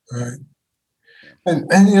right. Yeah.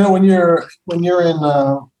 And when you're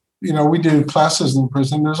in, we do classes in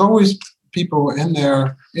prison. There's always people in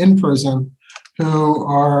there in prison who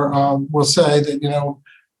are will say that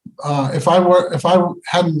if I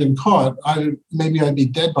hadn't been caught, I'd be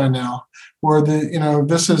dead by now, or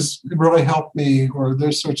this has really helped me, or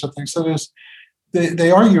those sorts of things. So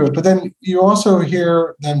they argue it, but then you also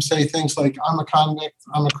hear them say things like, "I'm a convict,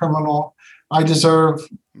 I'm a criminal, I deserve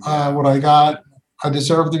what I got, I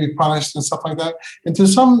deserve to be punished," and stuff like that. And to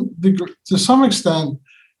some extent,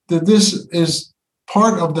 that this is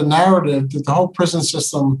part of the narrative that the whole prison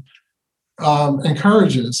system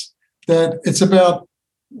encourages. That it's about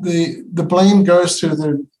the blame goes to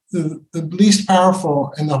the least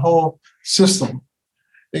powerful in the whole system,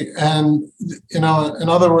 and in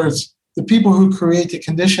other words, the people who create the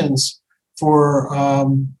conditions for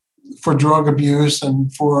drug abuse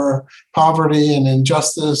and for poverty and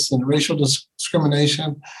injustice and racial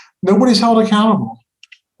discrimination, nobody's held accountable.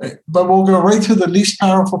 But we'll go right to the least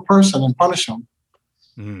powerful person and punish them.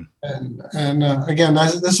 Mm. And again,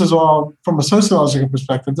 this is all from a sociological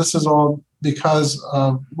perspective. This is all because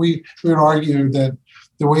we would argue that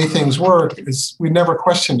the way things work is we never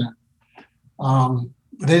question it.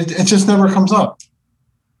 It just never comes up.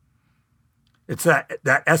 It's that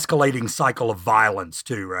escalating cycle of violence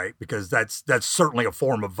too, right? Because that's certainly a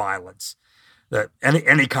form of violence. That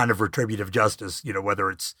any kind of retributive justice, whether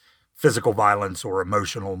it's physical violence or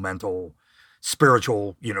emotional, mental,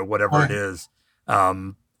 spiritual, whatever right. It is.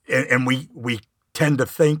 And we tend to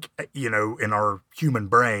think, in our human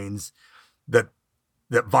brains that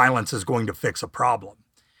violence is going to fix a problem.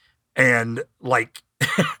 And like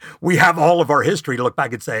we have all of our history to look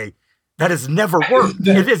back and say, that has never worked.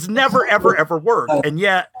 It has never, ever, ever worked. And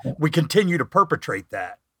yet we continue to perpetrate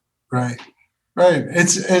that. Right. Right.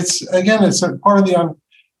 It's again, it's a part of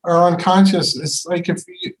our unconscious. It's like if,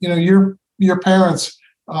 your parents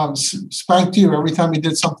spanked you every time you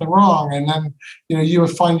did something wrong. And then, you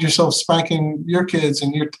would find yourself spanking your kids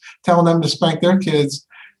and you're telling them to spank their kids.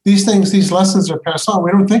 These lessons are passed on.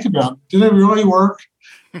 We don't think about, do they really work?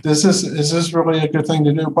 Is this really a good thing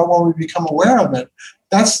to do? But when we become aware of it,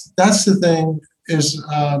 that's the thing, is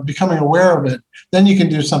becoming aware of it. Then you can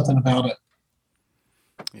do something about it.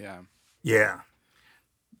 Yeah. Yeah.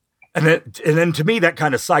 And then to me, that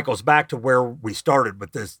kind of cycles back to where we started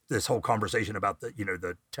with this whole conversation about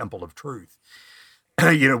the temple of truth.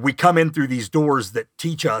 We come in through these doors that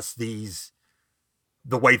teach us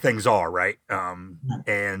the way things are, right?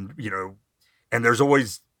 And there's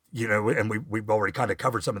always, and we've already kind of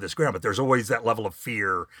covered some of this ground, but there's always that level of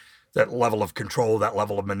fear, that level of control, that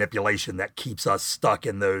level of manipulation that keeps us stuck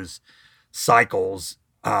in those cycles.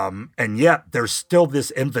 And yet there's still this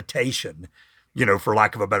invitation, for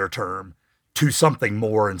lack of a better term, to something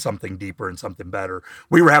more and something deeper and something better.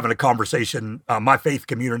 We were having a conversation, my faith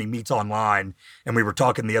community meets online, and we were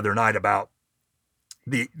talking the other night about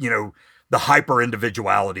the hyper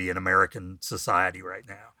individuality in American society right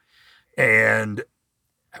now. And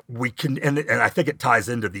we can, and I think it ties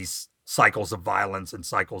into these cycles of violence and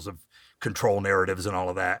cycles of control narratives and all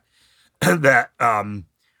of that, that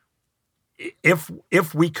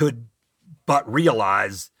if we could but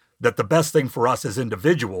realize that the best thing for us as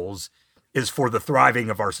individuals is for the thriving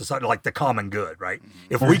of our society, like the common good, right?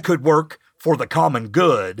 Mm-hmm. If we could work for the common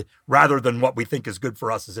good rather than what we think is good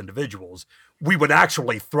for us as individuals, we would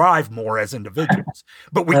actually thrive more as individuals.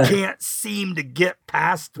 But we can't seem to get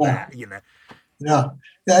past that, Yeah,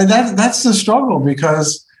 that's the struggle,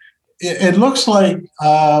 because it looks like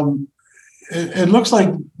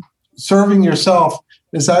serving yourself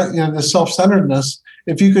is that the self-centeredness.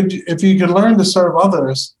 If you could learn to serve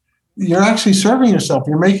others, you're actually serving yourself.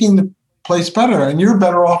 You're making the place better, and you're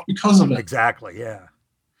better off because of it. Exactly. Yeah.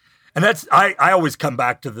 And that's, I always come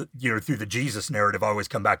back to through the Jesus narrative, I always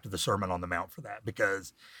come back to the Sermon on the Mount for that,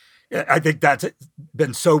 because I think that's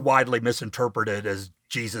been so widely misinterpreted as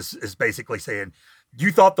Jesus is basically saying,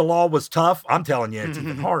 you thought the law was tough. I'm telling you, it's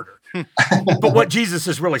even harder. But what Jesus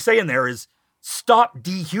is really saying there is stop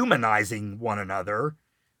dehumanizing one another,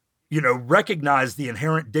 recognize the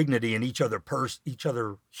inherent dignity in each other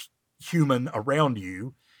human around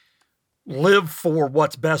you, live for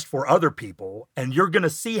what's best for other people, and you're going to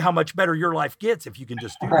see how much better your life gets if you can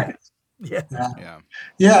just do right. that.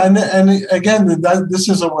 Yeah. And again, this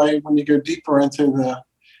is a way when you go deeper into the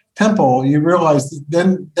temple, you realize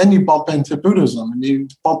then you bump into Buddhism, and you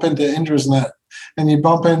bump into Indra's net, and you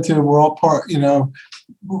bump into we're all part.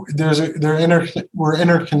 We're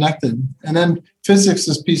interconnected, and then physics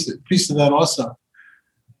is piece of that also.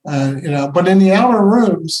 But in the outer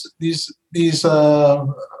rooms, these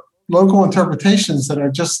local interpretations that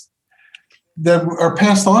are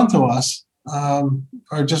passed on to us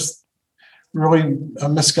are just really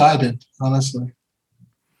misguided, honestly.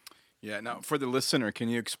 Yeah. Now, for the listener, can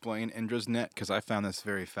you explain Indra's net? Because I found this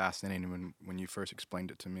very fascinating when you first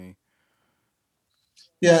explained it to me.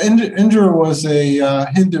 Yeah, Indra was a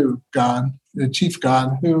Hindu god, the chief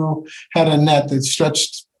god, who had a net that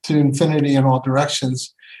stretched to infinity in all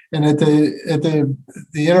directions. And at the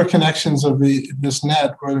interconnections of this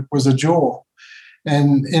net was a jewel,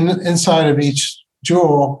 and inside of each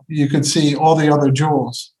jewel you could see all the other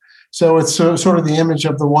jewels. So it's sort of the image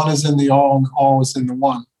of the one is in the all, and all is in the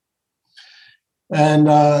one.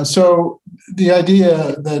 And so the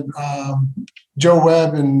idea that Joe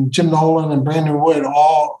Webb and Jim Nolan and Brandon Wood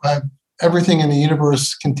all have everything in the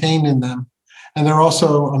universe contained in them, and they're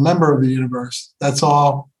also a member of the universe. That's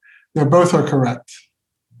all. They both are correct.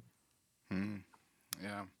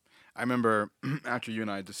 Yeah, I remember after you and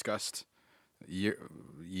I discussed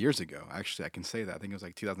years ago. Actually, I can say that. I think it was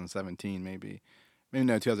like 2017, maybe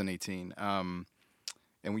no, 2018. And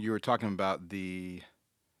when you were talking about I'm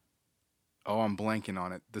blanking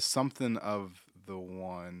on it. The something of the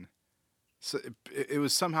one. So it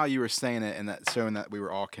was somehow you were saying it, and that showing that we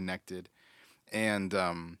were all connected, and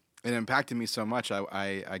it impacted me so much.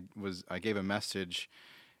 I gave a message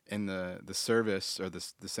in the service, or the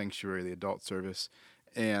sanctuary, the adult service,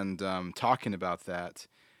 and talking about that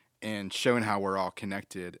and showing how we're all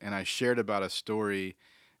connected. And I shared about a story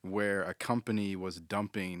where a company was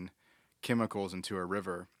dumping chemicals into a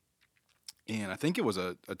river, and I think it was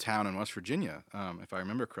a town in West Virginia, if I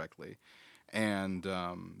remember correctly. And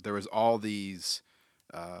there was all these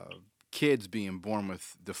kids being born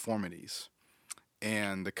with deformities.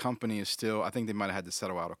 And the company is still, I think they might have had to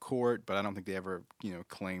settle out of court, but I don't think they ever,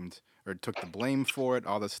 claimed or took the blame for it,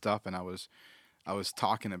 all this stuff. And I was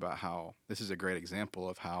talking about how this is a great example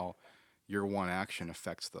of how your one action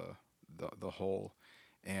affects the whole.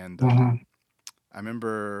 And I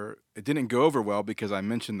remember it didn't go over well because I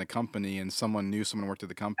mentioned the company, and someone knew someone worked at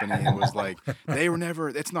the company and was like,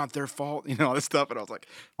 it's not their fault, all this stuff. And I was like,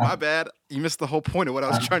 my bad. You missed the whole point of what I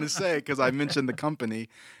was trying to say because I mentioned the company.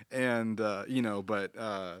 And,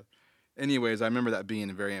 anyways, I remember that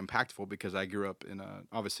being very impactful because I grew up in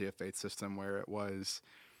obviously a faith system where it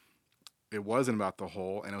wasn't about the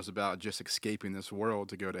whole, and it was about just escaping this world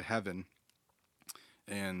to go to heaven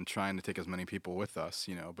and trying to take as many people with us,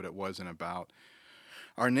 but it wasn't about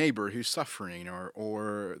our neighbor who's suffering,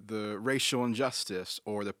 or the racial injustice,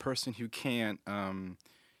 or the person who can't,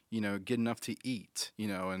 get enough to eat,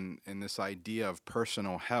 and this idea of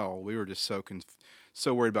personal hell. We were just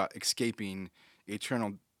so worried about escaping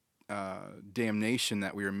eternal damnation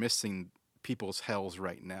that we were missing people's hells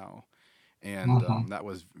right now. And that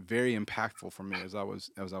was very impactful for me as I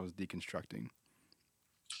was deconstructing.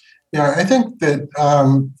 Yeah, I think that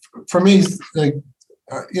for me,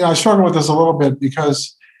 I struggle with this a little bit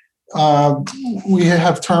because we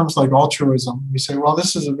have terms like altruism. We say, well,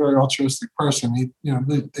 this is a very altruistic person.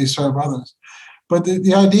 They serve others. But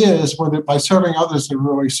the idea is whether by serving others, they're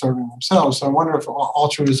really serving themselves. So I wonder if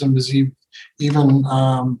altruism is even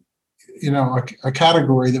a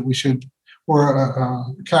category that we should, or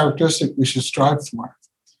a characteristic we should strive for.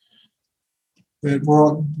 That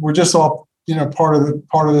we're just all part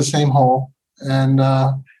of the same whole, and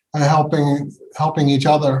helping each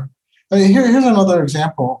other. Here's another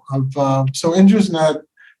example of so Indra's net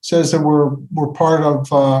says that we're part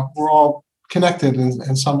of we're all connected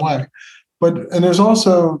in some way, and there's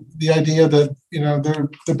also the idea that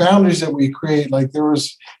the boundaries that we create. Like there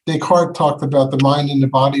was Descartes talked about the mind and the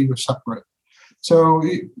body were separate. So,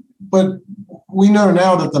 but we know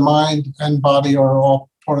now that the mind and body are all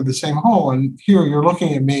part of the same whole. And here you're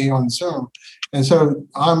looking at me on Zoom, and so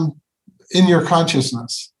I'm in your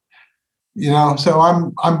consciousness. So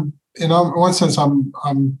I'm in one sense I'm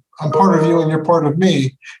part of you and you're part of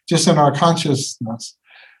me, just in our consciousness.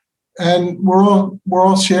 And we're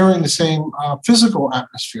all sharing the same physical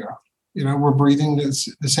atmosphere. We're breathing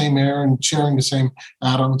the same air and sharing the same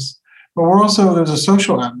atoms. But there's a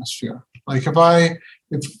social atmosphere. Like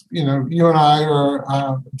if you and I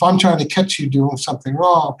are, if I'm trying to catch you doing something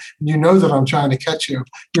wrong, and you know that I'm trying to catch you,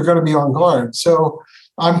 you're going to be on guard. So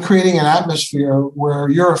I'm creating an atmosphere where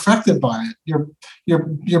you're affected by it.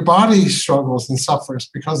 Your body struggles and suffers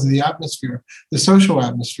because of the atmosphere, the social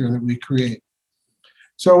atmosphere that we create.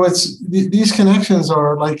 So these connections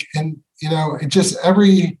are like, and just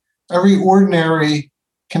every ordinary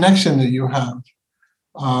connection that you have.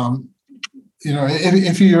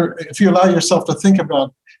 If you allow yourself to think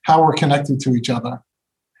about how we're connected to each other,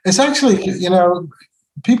 it's actually,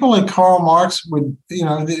 people like Karl Marx would,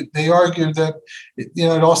 they argued that,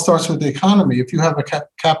 it all starts with the economy. If you have a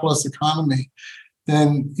capitalist economy,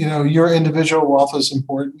 then, your individual wealth is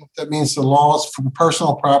important. That means the laws for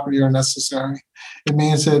personal property are necessary. It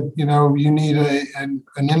means that, you need an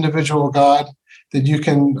individual God that you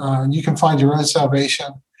can find your own salvation.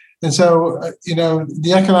 And so,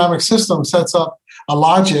 the economic system sets up a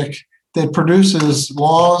logic that produces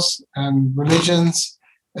laws and religions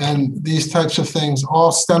and these types of things, all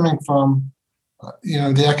stemming from,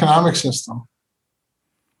 the economic system.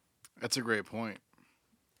 That's a great point.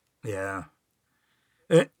 Yeah.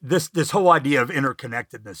 This whole idea of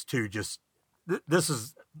interconnectedness too,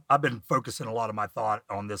 I've been focusing a lot of my thought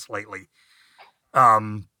on this lately.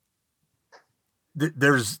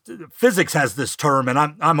 There's physics has this term,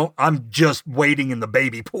 and I'm just wading in the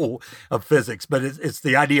baby pool of physics, but it's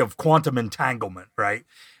the idea of quantum entanglement, right?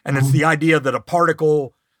 And it's the idea that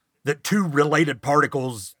two related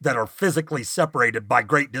particles that are physically separated by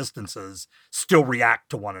great distances still react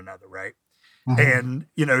to one another, right? Mm-hmm. And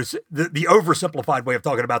the oversimplified way of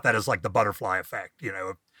talking about that is like the butterfly effect.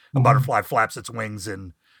 If a butterfly flaps its wings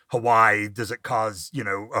in Hawaii, does it cause,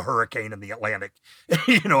 a hurricane in the Atlantic,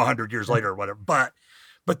 100 years later or whatever? But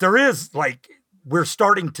there is we're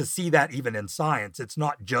starting to see that even in science. It's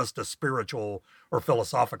not just a spiritual or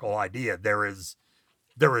philosophical idea. There is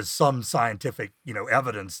some scientific,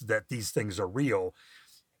 evidence that these things are real.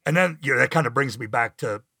 And then, that kind of brings me back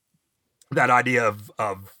to that idea of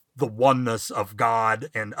the oneness of God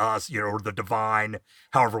and us, or the divine,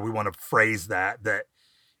 however we want to phrase that,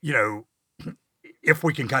 if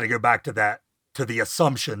we can kind of go back to that, to the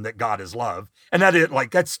assumption that God is love, and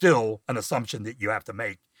that's still an assumption that you have to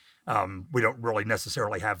make. We don't really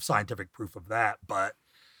necessarily have scientific proof of that, but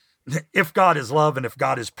if God is love and if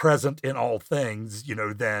God is present in all things,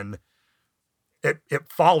 then it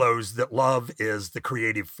follows that love is the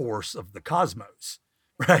creative force of the cosmos,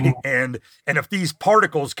 right? And if these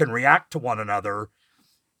particles can react to one another,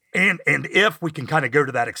 and if we can kind of go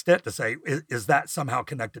to that extent to say, is that somehow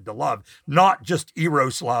connected to love? Not just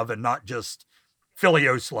eros love and not just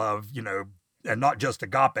philios love, and not just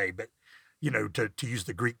agape, but, to use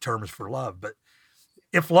the Greek terms for love. But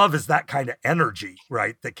if love is that kind of energy,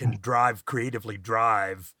 right, that can creatively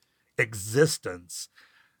drive existence,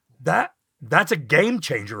 that's a game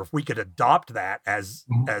changer if we could adopt that as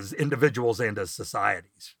individuals and as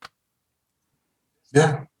societies.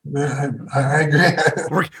 Yeah, I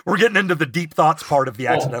agree. We're getting into the deep thoughts part of the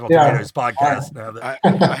Accidental Tomatoes podcast now. That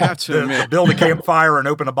I have to admit, build a campfire and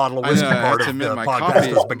open a bottle of whiskey part of the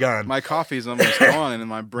podcast has begun. My coffee's almost gone, and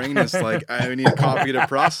my brain is like, I need coffee to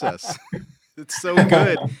process. It's so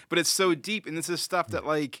good, but it's so deep, and this is stuff that,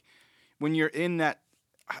 when you're in that,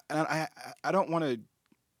 I don't want to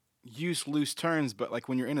use loose terms, but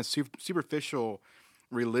when you're in a superficial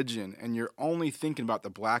religion and you're only thinking about the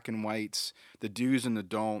black and whites, the do's and the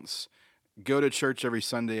don'ts, go to church every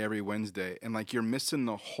Sunday, every Wednesday, and you're missing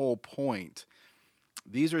the whole point.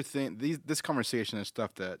 These are this conversation is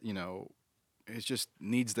stuff that, it just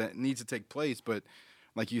needs to take place. But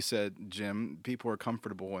like you said, Jim, people are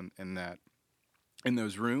comfortable in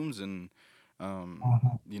those rooms, and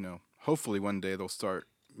hopefully one day they'll start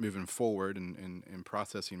moving forward and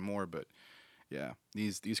processing more. But yeah,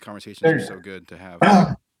 these conversations are so good to have.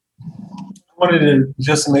 I wanted to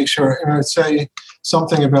just make sure, say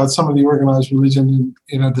something about some of the organized religion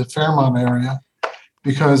in, the Fairmont area,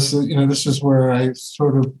 because, this is where I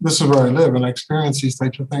live and I experience these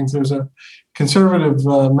types of things. There's a conservative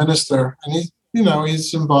minister, and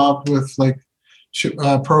he's involved with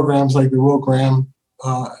programs like the Will Graham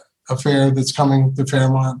affair that's coming to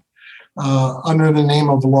Fairmont under the name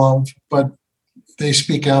of love, but they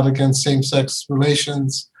speak out against same-sex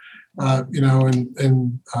relations, they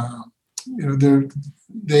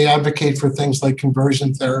advocate for things like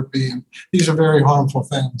conversion therapy, and these are very harmful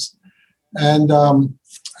things. And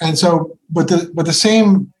so, but the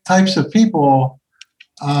same types of people,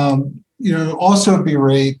 also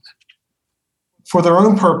berate for their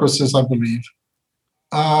own purposes, I believe,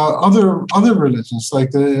 other religions like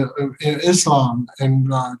Islam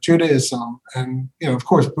and Judaism, and of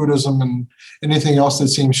course Buddhism and anything else that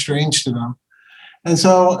seems strange to them. And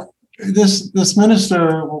so this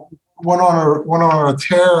minister went on a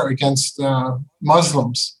tear against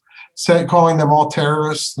Muslims, calling them all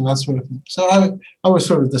terrorists and that sort of thing. So I was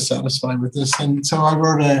sort of dissatisfied with this, and so I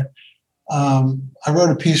wrote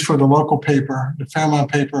a piece for the local paper, the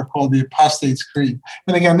Fairmont paper, called "The Apostate's Creed."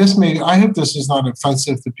 And again, I hope this is not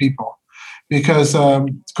offensive to people, because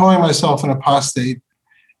calling myself an apostate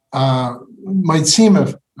might seem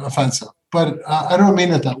offensive, but I don't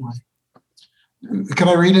mean it that way. Can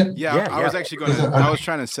I read it? Yeah, I was actually going to. I was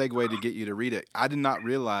trying to segue to get you to read it. I did not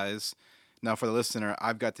realize. Now, for the listener,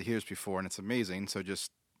 I've got to hear this before, and it's amazing. So just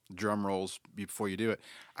drum rolls before you do it.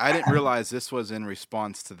 I didn't realize this was in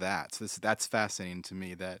response to that. So that's fascinating to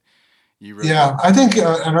me that you wrote. Yeah, I think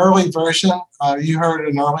an early version. You heard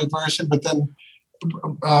an early version, but then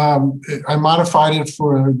I modified it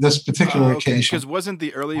for this particular occasion. Because wasn't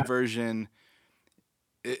the early version?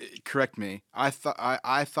 Correct me. I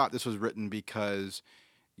thought this was written because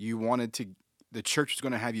you wanted to. The church was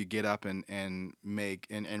going to have you get up and make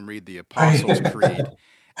and read the Apostles' Creed,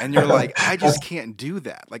 and you're like, I just can't do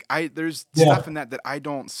that. Like there's stuff in that I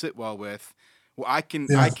don't sit well with. Well, I can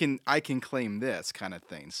claim this kind of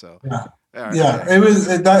thing. So it was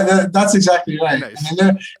that's exactly right. Nice. I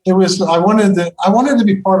mean, it was. I wanted to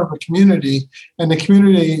be part of a community, and the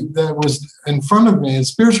community that was in front of me, a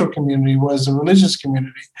spiritual community, was a religious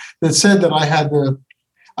community that said that I had to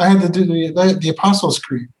do the Apostles'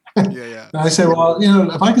 Creed. Yeah. And I said, well,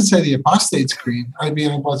 if I could say the Apostate's Creed, I'd be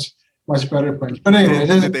in a much better place. But anyway,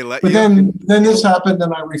 then this happened,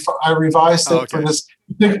 and I revised it for this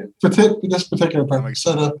particular purpose.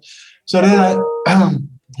 So then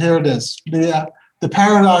here it is. The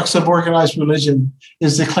paradox of organized religion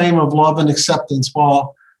is the claim of love and acceptance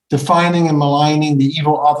while defining and maligning the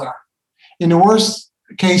evil other. In the worst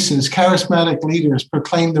cases, charismatic leaders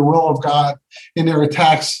proclaim the will of God in their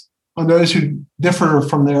attacks on those who differ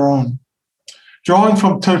from their own. Drawing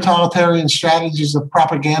from totalitarian strategies of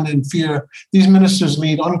propaganda and fear, these ministers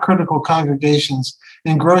lead uncritical congregations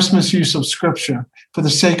in gross misuse of Scripture for the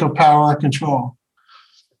sake of power and control.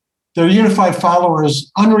 Their unified followers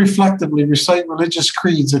unreflectively recite religious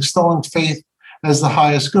creeds extolling faith as the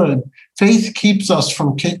highest good. Faith keeps us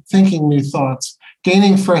from thinking new thoughts,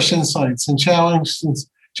 gaining fresh insights, and challenging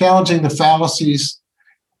the fallacies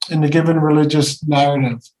in the given religious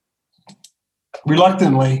narrative.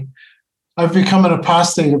 Reluctantly, I've become an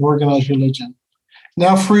apostate of organized religion.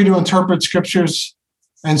 Now free to interpret scriptures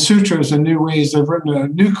and sutras in new ways, I've written a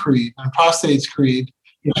new creed, an apostate's creed,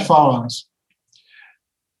 which follows.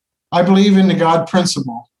 I believe in the God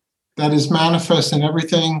principle that is manifest in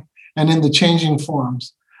everything and in the changing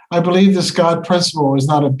forms. I believe this God principle is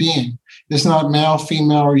not a being. It's not male,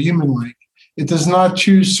 female, or human-like. It does not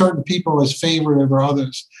choose certain people as favored over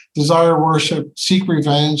others, desire worship, seek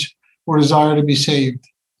revenge, or desire to be saved.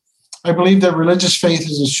 I believe that religious faith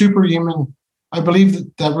is a superhuman. I believe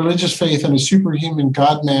that religious faith in a superhuman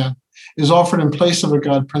God-man is offered in place of a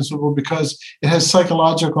God principle because it has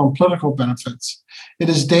psychological and political benefits. It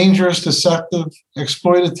is dangerous, deceptive,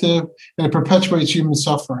 exploitative, and it perpetuates human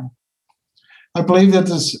suffering. I believe that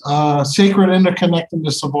this sacred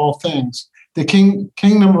interconnectedness of all things, the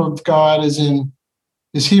kingdom of God is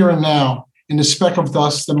here and now, in the speck of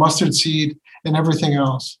dust, the mustard seed, and everything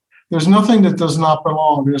else. There's nothing that does not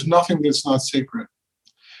belong. There's nothing that's not sacred.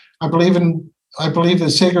 I believe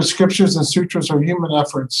that sacred scriptures and sutras are human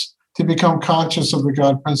efforts to become conscious of the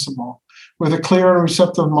God principle. With a clear and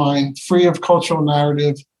receptive mind, free of cultural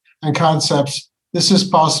narrative and concepts, this is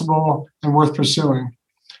possible and worth pursuing.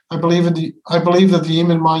 I believe that the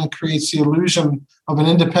human mind creates the illusion of an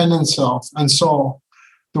independent self and soul.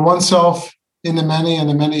 The one self in the many and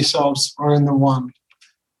the many selves are in the one.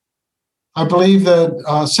 I believe that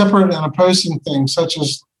separate and opposing things such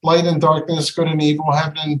as light and darkness, good and evil,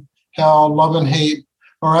 heaven and hell, love and hate,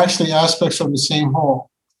 are actually aspects of the same whole.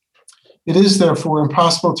 It is therefore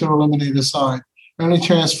impossible to eliminate aside. Only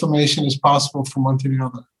transformation is possible from one to the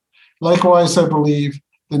other. Likewise, I believe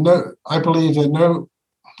that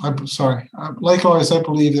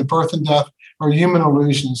birth and death are human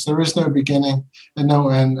illusions. There is no beginning and no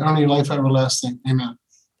end, only life everlasting. Amen.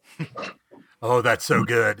 Oh, that's so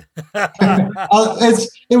good.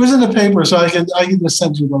 It was in the paper, so I can just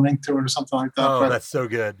send you the link to it or something like that. Oh, that's so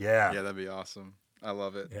good. Yeah. Yeah, that'd be awesome. I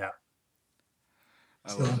love it. Yeah.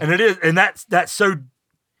 And it is, and that so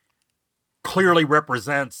clearly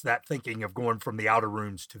represents that thinking of going from the outer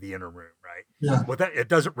rooms to the inner room, right? Yeah. It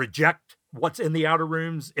doesn't reject what's in the outer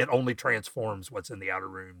rooms. It only transforms what's in the outer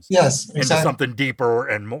rooms. Yes, exactly. Into something deeper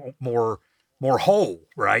and more whole,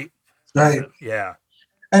 right? Right. Yeah.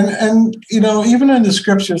 And even in the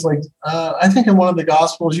scriptures, like I think in one of the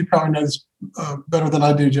Gospels, you probably know this better than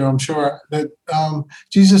I do, Joe, I'm sure, that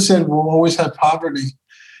Jesus said we'll always have poverty.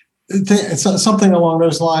 It's something along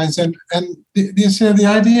those lines. And the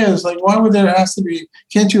idea is like, why would there has to be,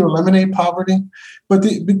 can't you eliminate poverty? But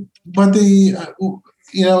in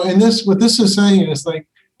this, what this is saying is like,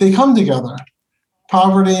 they come together,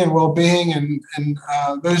 poverty and well-being and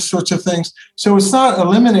those sorts of things. So it's not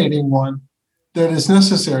eliminating one that is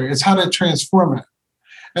necessary. It's how to transform it.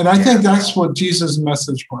 And I think that's what Jesus'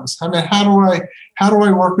 message was. I mean, how do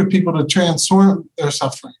I work with people to transform their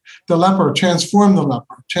suffering? The leper, transform the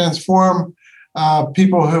leper, transform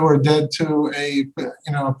people who are dead to a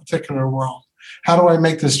particular world. How do I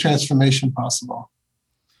make this transformation possible?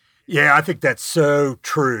 Yeah, I think that's so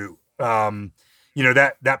true.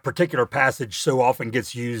 That particular passage so often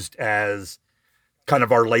gets used as kind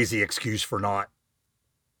of our lazy excuse for not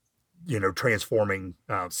transforming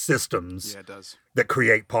systems that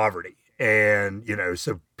create poverty. And,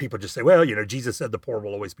 so people just say, well, Jesus said the poor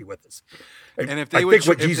will always be with us. And if I think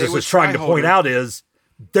what Jesus is trying to point out is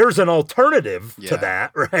there's an alternative to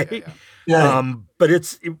that, right? Yeah.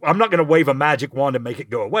 But I'm not going to wave a magic wand and make it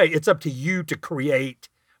go away. It's up to you to create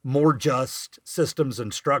more just systems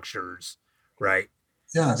and structures, right?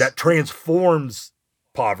 Yes. That transforms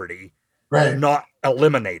poverty, right? Not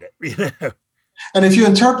eliminate it, And if you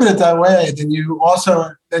interpret it that way, then you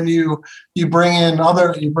bring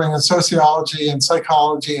in sociology and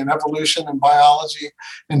psychology and evolution and biology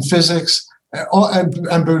and physics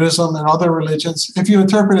and Buddhism and other religions. If you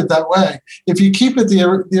interpret it that way, if you keep it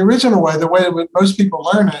the original way, the way that most people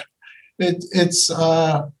learn it's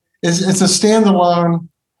a standalone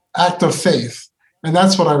act of faith, and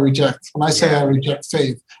that's what I reject. When I say I reject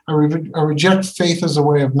faith, I reject faith as a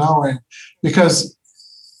way of knowing, because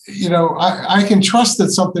I can trust that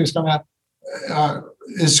something's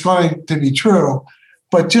is going to be true,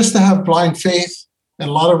 but just to have blind faith and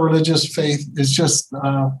a lot of religious faith is just,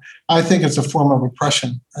 I think it's a form of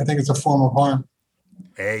oppression. I think it's a form of harm.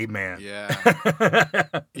 Amen. Yeah.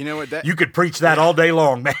 You know what? You could preach that all day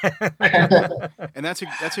long, man. And that's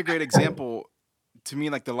a great example. To me,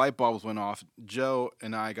 like the light bulbs went off. Joe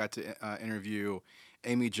and I got to interview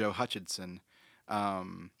Amy Jo Hutchinson,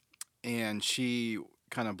 and she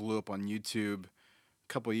kind of blew up on YouTube a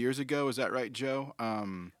couple of years ago. Is that right, Joe?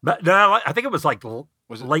 But no, I think it was like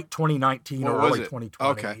late 2019 or early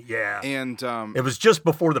 2020. Okay. Yeah. And it was just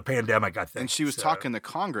before the pandemic, I think. And she was talking to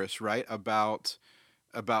Congress, right, about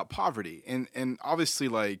poverty. And obviously,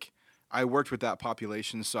 like, I worked with that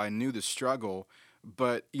population, so I knew the struggle.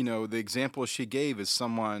 But, the example she gave is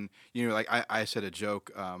someone, like I said a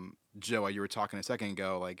joke, Joe, you were talking a second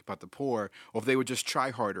ago, like about the poor. Well, if they would just try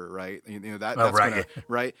harder, right? That's right.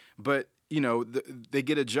 Right. But they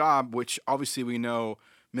get a job, which obviously we know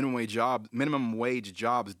minimum wage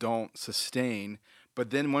jobs don't sustain.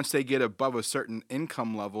 But then once they get above a certain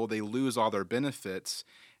income level, they lose all their benefits.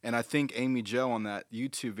 And I think Amy Jo on that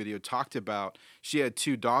YouTube video talked about she had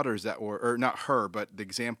two daughters that were, or not her, but the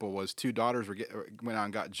example was two daughters went out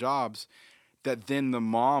and got jobs. That then the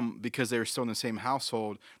mom, because they were still in the same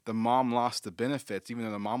household, the mom lost the benefits, even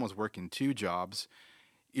though the mom was working two jobs.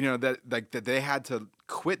 That they had to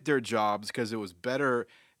quit their jobs because it was better.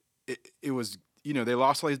 It was, they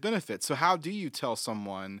lost all these benefits. So how do you tell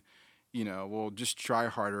someone, well, just try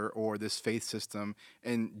harder, or this faith system?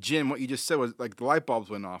 And Jim, what you just said was like the light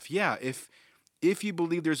bulbs went off. Yeah, if you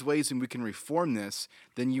believe there's ways and we can reform this,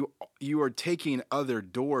 then you are taking other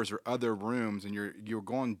doors or other rooms, and you're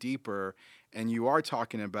going deeper. And you are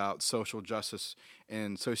talking about social justice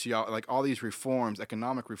and like all these reforms,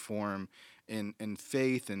 economic reform and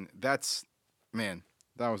faith. And that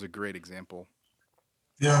was a great example.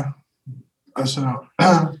 Yeah. So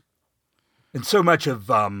and so much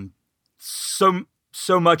of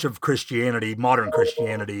so much of Christianity, modern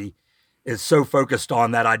Christianity, is so focused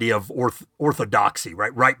on that idea of orthodoxy,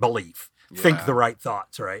 right? Right belief, think the right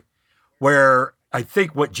thoughts, right? Where I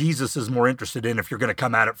think what Jesus is more interested in, if you're going to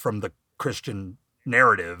come at it from the Christian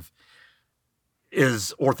narrative,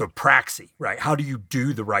 is orthopraxy, right? How do you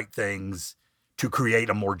do the right things to create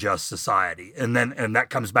a more just society? And that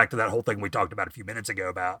comes back to that whole thing we talked about a few minutes ago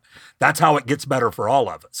about that's how it gets better for all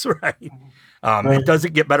of us, right? It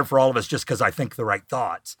doesn't get better for all of us just because I think the right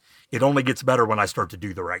thoughts. It only gets better when I start to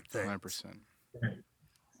do the right thing. 100%.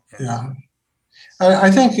 Yeah.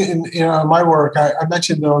 I think in my work, I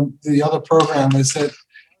mentioned the other program is that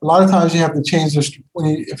a lot of times you have to change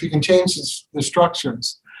if you can change the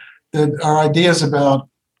structures that our ideas about,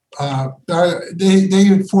 they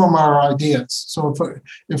inform our ideas. So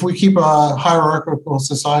if we keep a hierarchical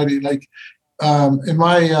society, like in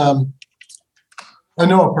my I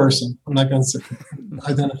know a person. I'm not going to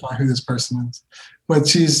identify who this person is, but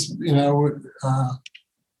she's, was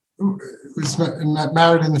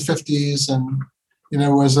married in the 50s, and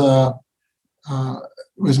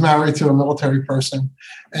was married to a military person,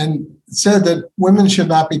 and said that women should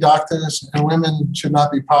not be doctors and women should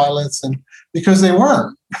not be pilots, and because they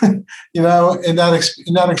weren't, in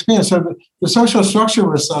that experience. So the social structure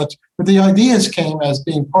was such, but the ideas came as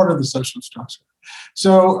being part of the social structure.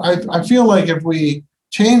 So I feel like if we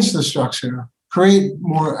change the structure, create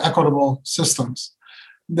more equitable systems,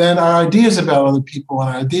 then our ideas about other people and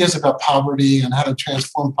our ideas about poverty and how to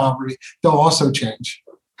transform poverty, they'll also change.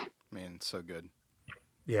 Man, so good.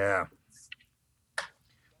 Yeah.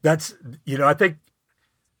 That's, I think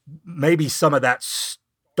maybe some of that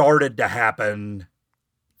started to happen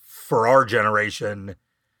for our generation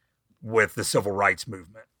with the civil rights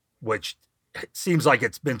movement, which it seems like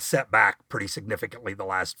it's been set back pretty significantly the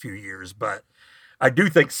last few years. But I do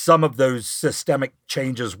think some of those systemic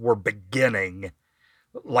changes were beginning,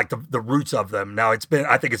 like the roots of them. Now I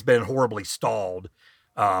think it's been horribly stalled.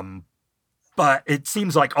 But it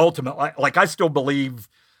seems like ultimately, like I still believe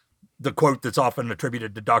the quote that's often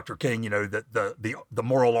attributed to Dr. King, that the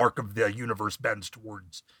moral arc of the universe bends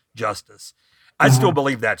towards justice. I still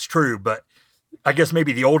believe that's true, but I guess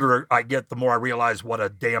maybe the older I get, the more I realize what a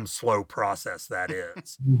damn slow process that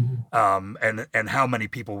is. And how many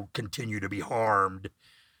people continue to be harmed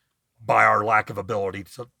by our lack of ability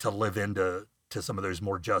to live into some of those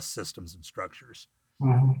more just systems and structures.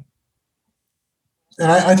 And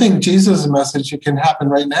I think Jesus' message, it can happen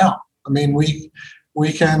right now. I mean, we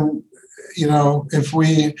can, if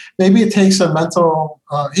maybe it takes a mental,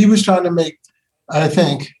 he was trying to make, I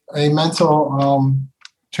think, a mental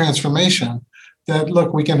transformation that,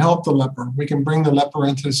 look, we can help the leper. We can bring the leper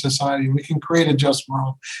into society. We can create a just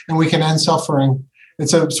world, and we can end suffering.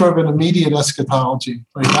 It's a sort of an immediate eschatology.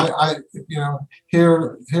 Like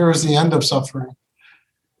here is the end of suffering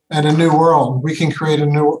and a new world. We can create a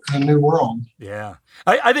new world. Yeah.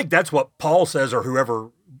 I think that's what Paul says, or whoever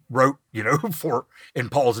wrote, in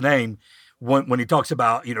Paul's name, when he talks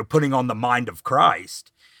about, putting on the mind of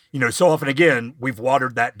Christ. So often, again, we've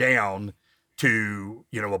watered that down to,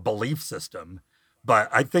 a belief system. But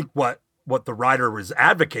I think what the writer was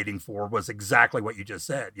advocating for was exactly what you just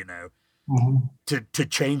said, to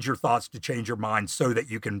change your thoughts, to change your mind so that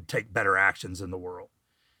you can take better actions in the world,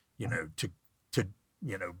 to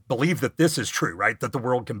believe that this is true, right? That the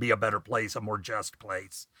world can be a better place, a more just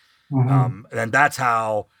place. And that's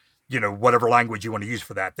how, whatever language you want to use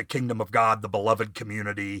for that, the kingdom of God, the beloved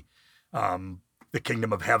community, the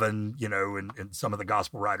kingdom of heaven, in some of the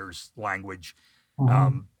gospel writers' language.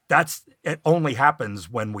 It only happens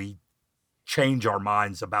when we change our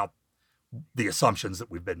minds about the assumptions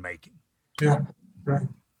that we've been making. Yeah, right.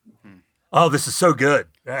 Oh, this is so good.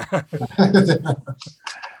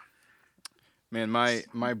 Man,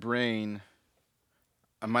 my brain,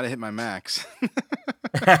 I might have hit my max.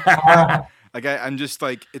 Like I'm just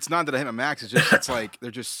like, it's not that I hit my max. It's like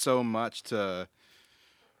there's just so much to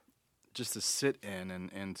sit in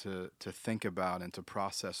and to think about and to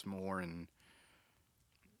process more. And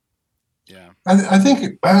yeah, I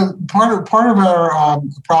think part of our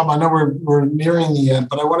problem. I know we're nearing the end,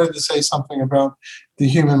 but I wanted to say something about the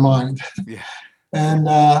human mind. Yeah, and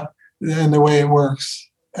the way it works.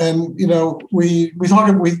 And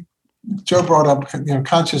Joe brought up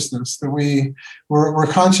consciousness, that we're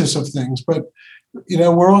conscious of things, but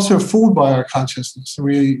we're also fooled by our consciousness.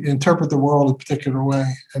 We interpret the world a particular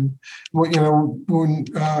way. And when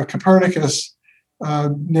Copernicus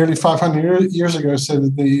nearly 500 years ago said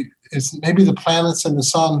that it's maybe the planets and the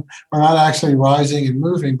sun are not actually rising and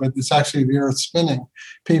moving, but it's actually the Earth spinning,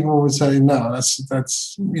 people would say, no, that's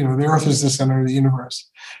the Earth is the center of the universe.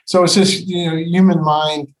 So it's just, human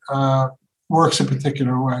mind works a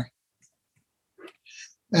particular way.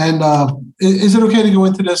 And is it okay to go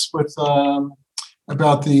into this with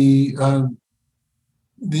about the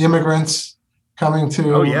immigrants coming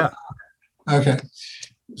to? Oh yeah. Okay.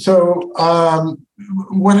 So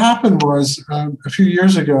what happened was a few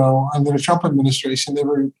years ago under the Trump administration,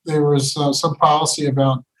 there was some policy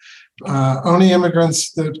about only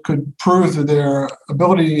immigrants that could prove that their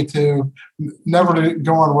ability to never to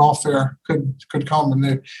go on welfare could come.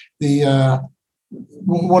 And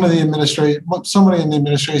somebody in the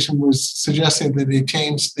administration was suggesting that they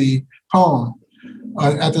change the poem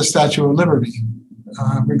at the Statue of Liberty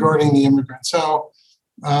regarding the immigrants. So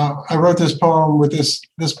I wrote this poem with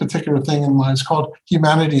this particular thing in mind. It's called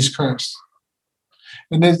Humanity's Curse.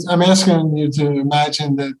 And I'm asking you to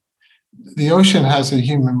imagine that the ocean has a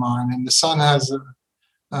human mind and the sun has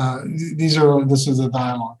this is a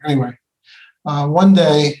dialogue. Anyway, One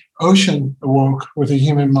day, Ocean awoke with a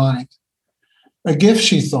human mind. A gift,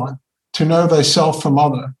 she thought, to know thyself from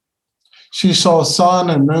other. She saw sun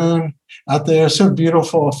and moon out there, so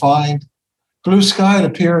beautiful and fine. Blue sky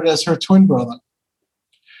appeared as her twin brother.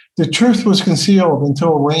 The truth was concealed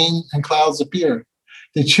until rain and clouds appeared.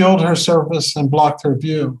 They chilled her surface and blocked her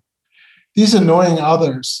view. These annoying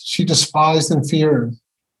others she despised and feared.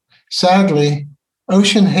 Sadly,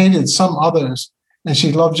 Ocean hated some others, and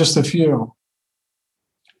she loved just a few.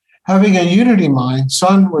 Having a unity mind,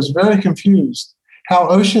 Sun was very confused how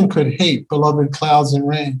Ocean could hate beloved clouds and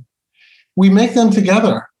rain. We make them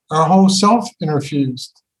together, our whole self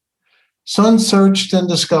interfused. Sun searched and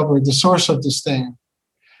discovered the source of disdain.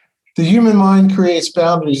 The human mind creates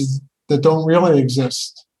boundaries that don't really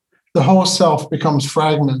exist. The whole self becomes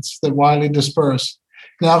fragments that widely disperse.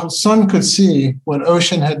 Now, Sun could see what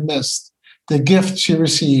Ocean had missed. The gift she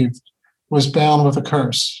received was bound with a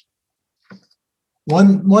curse.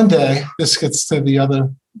 One day, this gets to the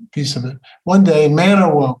other piece of it. One day, man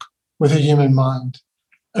awoke with a human mind.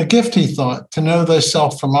 A gift, he thought, to know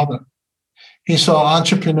thyself from other. He saw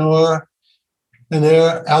entrepreneur, and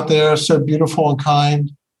out there, so beautiful and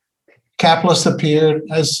kind. Capitalist appeared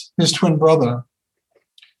as his twin brother.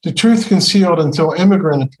 The truth concealed until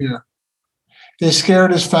immigrant appeared. They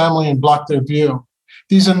scared his family and blocked their view.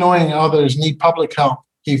 These annoying others need public help,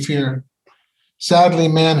 he feared. Sadly,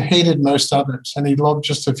 man hated most others, and he loved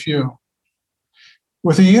just a few.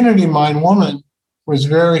 With a unity mind, woman was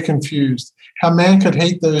very confused how man could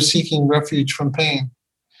hate those seeking refuge from pain.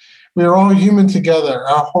 We are all human together,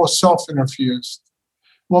 our whole self interfused.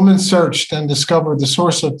 Woman searched and discovered the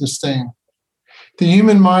source of disdain. The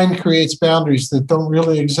human mind creates boundaries that don't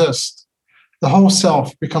really exist. The whole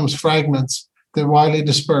self becomes fragments that widely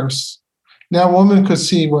disperse. Now woman could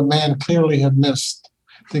see what man clearly had missed.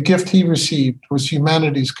 The gift he received was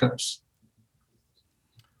humanity's curse.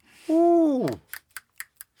 Ooh.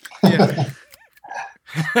 Yeah.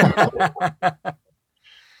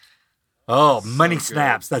 Oh, money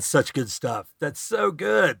snaps. That's such good stuff. That's so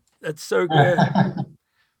good. That's so good.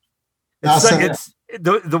 It's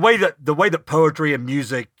the way that poetry and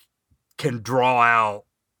music can draw out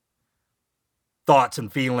thoughts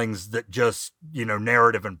and feelings that just,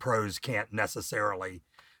 narrative and prose can't necessarily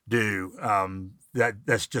do.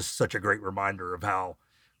 That's just such a great reminder of how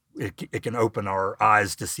it can open our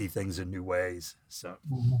eyes to see things in new ways. So,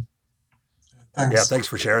 Thanks. Yeah, thanks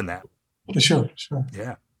for sharing that. Sure.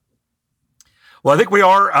 Yeah. Well, I think we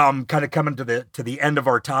are kind of coming to the end of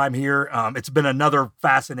our time here. It's been another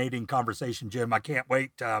fascinating conversation, Jim. I can't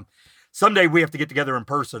wait. Someday we have to get together in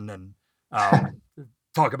person and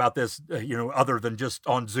talk about this, other than just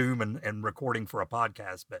on Zoom and recording for a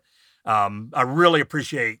podcast. But I really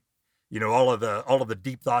appreciate, all of the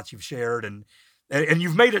deep thoughts you've shared, and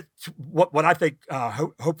you've made it what I think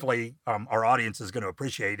hopefully our audience is going to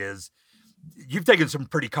appreciate is you've taken some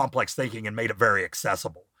pretty complex thinking and made it very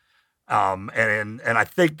accessible. And I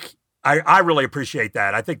think I really appreciate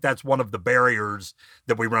that. I think that's one of the barriers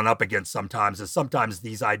that we run up against sometimes is sometimes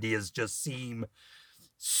these ideas just seem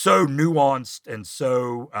so nuanced and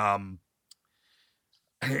so,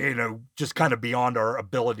 just kind of beyond our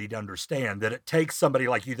ability to understand that it takes somebody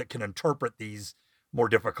like you that can interpret these more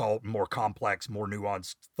difficult, more complex, more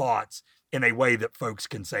nuanced thoughts in a way that folks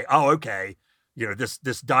can say, oh, okay,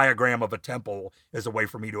 this diagram of a temple is a way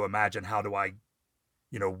for me to imagine how do I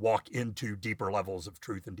walk into deeper levels of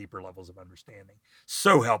truth and deeper levels of understanding.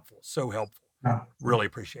 So helpful. Yeah. Really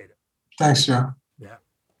appreciate it. Thanks, Joe. Yeah.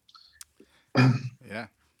 Yeah.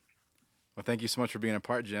 Well, thank you so much for being a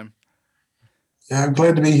part, Jim. Yeah, I'm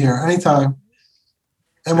glad to be here anytime.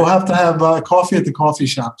 And we'll have to have coffee at the coffee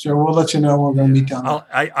shop. Joe, we'll let you know when we're going to meet down there.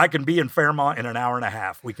 I can be in Fairmont in an hour and a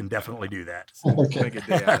half. We can definitely do that. Okay. Make a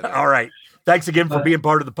day out of that. All right. Thanks again for being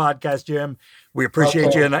part of the podcast, Jim. We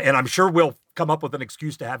appreciate you, and I'm sure we'll come up with an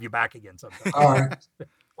excuse to have you back again sometime. All right.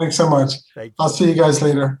 Thanks so much. Thank you. I'll see you guys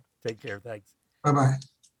later. Take care. Thanks. Bye-bye.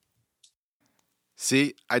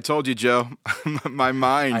 See, I told you, Joe. My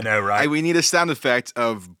mind. I know, right? We need a sound effect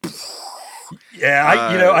of.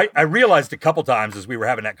 Yeah, I realized a couple times as we were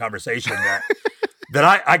having that conversation that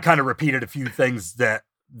I kind of repeated a few things that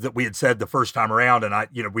we had said the first time around, and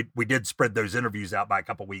we did spread those interviews out by a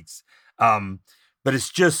couple weeks. But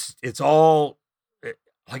it's all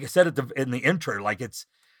like I said in the intro, like it's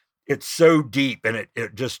so deep, and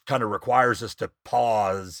it just kind of requires us to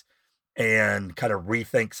pause and kind of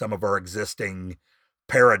rethink some of our existing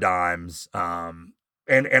paradigms. And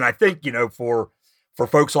I think, for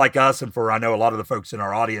folks like us, and I know a lot of the folks in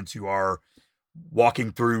our audience who are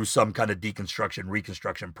walking through some kind of deconstruction,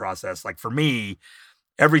 reconstruction process, like for me,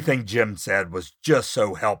 everything Jim said was just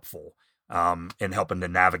so helpful. in helping to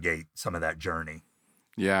navigate some of that journey.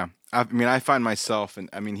 Yeah. I mean, I find myself, and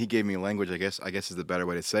I mean, he gave me language, I guess is the better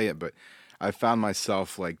way to say it, but I found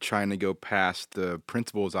myself like trying to go past the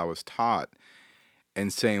principles I was taught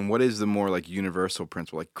and saying, what is the more like universal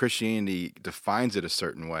principle? Like Christianity defines it a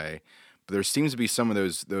certain way, but there seems to be some of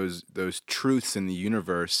those truths in the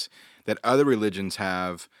universe that other religions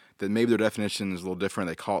have that maybe their definition is a little different.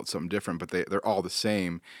 They call it something different, but they're all the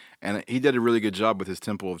same. And he did a really good job with his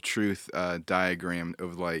Temple of Truth diagram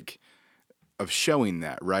of showing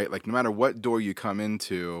that, right? Like no matter what door you come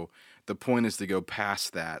into, the point is to go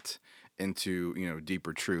past that into,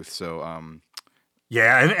 deeper truth. So,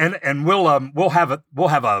 yeah. And we'll have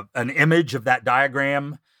an image of that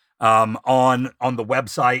diagram, on the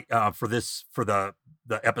website, for the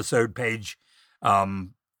episode page,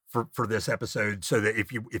 for this episode, so that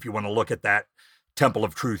if you want to look at that Temple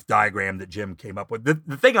of Truth diagram that Jim came up with,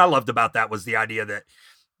 the thing I loved about that was the idea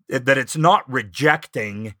that it's not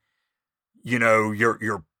rejecting,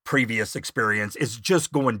 your previous experience. It's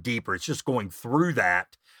just going deeper. It's just going through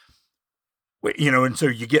that, and so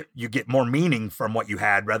you get more meaning from what you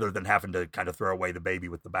had rather than having to kind of throw away the baby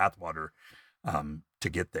with the bathwater, to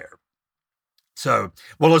get there. So,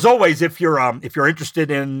 well, as always, if you're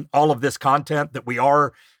interested in all of this content that we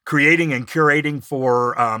are creating and curating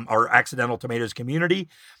for our Accidental Tomatoes community,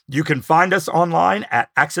 you can find us online at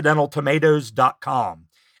accidentaltomatoes.com.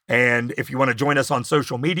 And if you want to join us on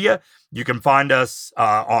social media, you can find us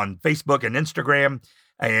on Facebook and Instagram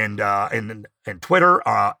and Twitter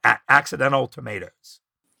at Accidental Tomatoes.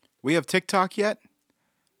 We have TikTok yet?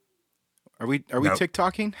 Are we Nope.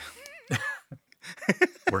 TikToking?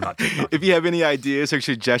 We're not TikTok. If you have any ideas or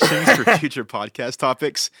suggestions for future podcast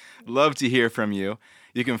topics, love to hear from you.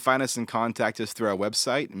 You can find us and contact us through our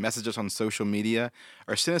website, message us on social media,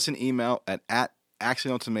 or send us an email at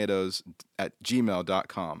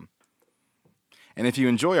accidentaltomatoes@gmail.com. And if you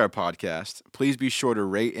enjoy our podcast, please be sure to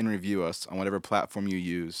rate and review us on whatever platform you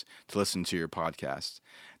use to listen to your podcast.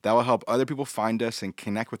 That will help other people find us and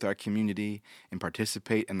connect with our community and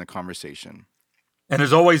participate in the conversation. And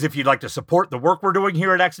as always, if you'd like to support the work we're doing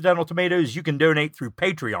here at Accidental Tomatoes, you can donate through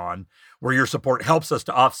Patreon, where your support helps us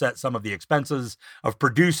to offset some of the expenses of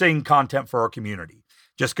producing content for our community.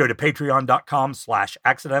 Just go to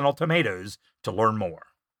patreon.com/accidentaltomatoes to learn more.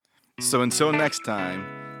 So until next time,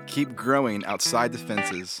 keep growing outside the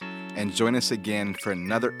fences and join us again for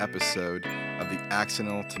another episode of the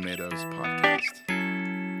Accidental Tomatoes podcast.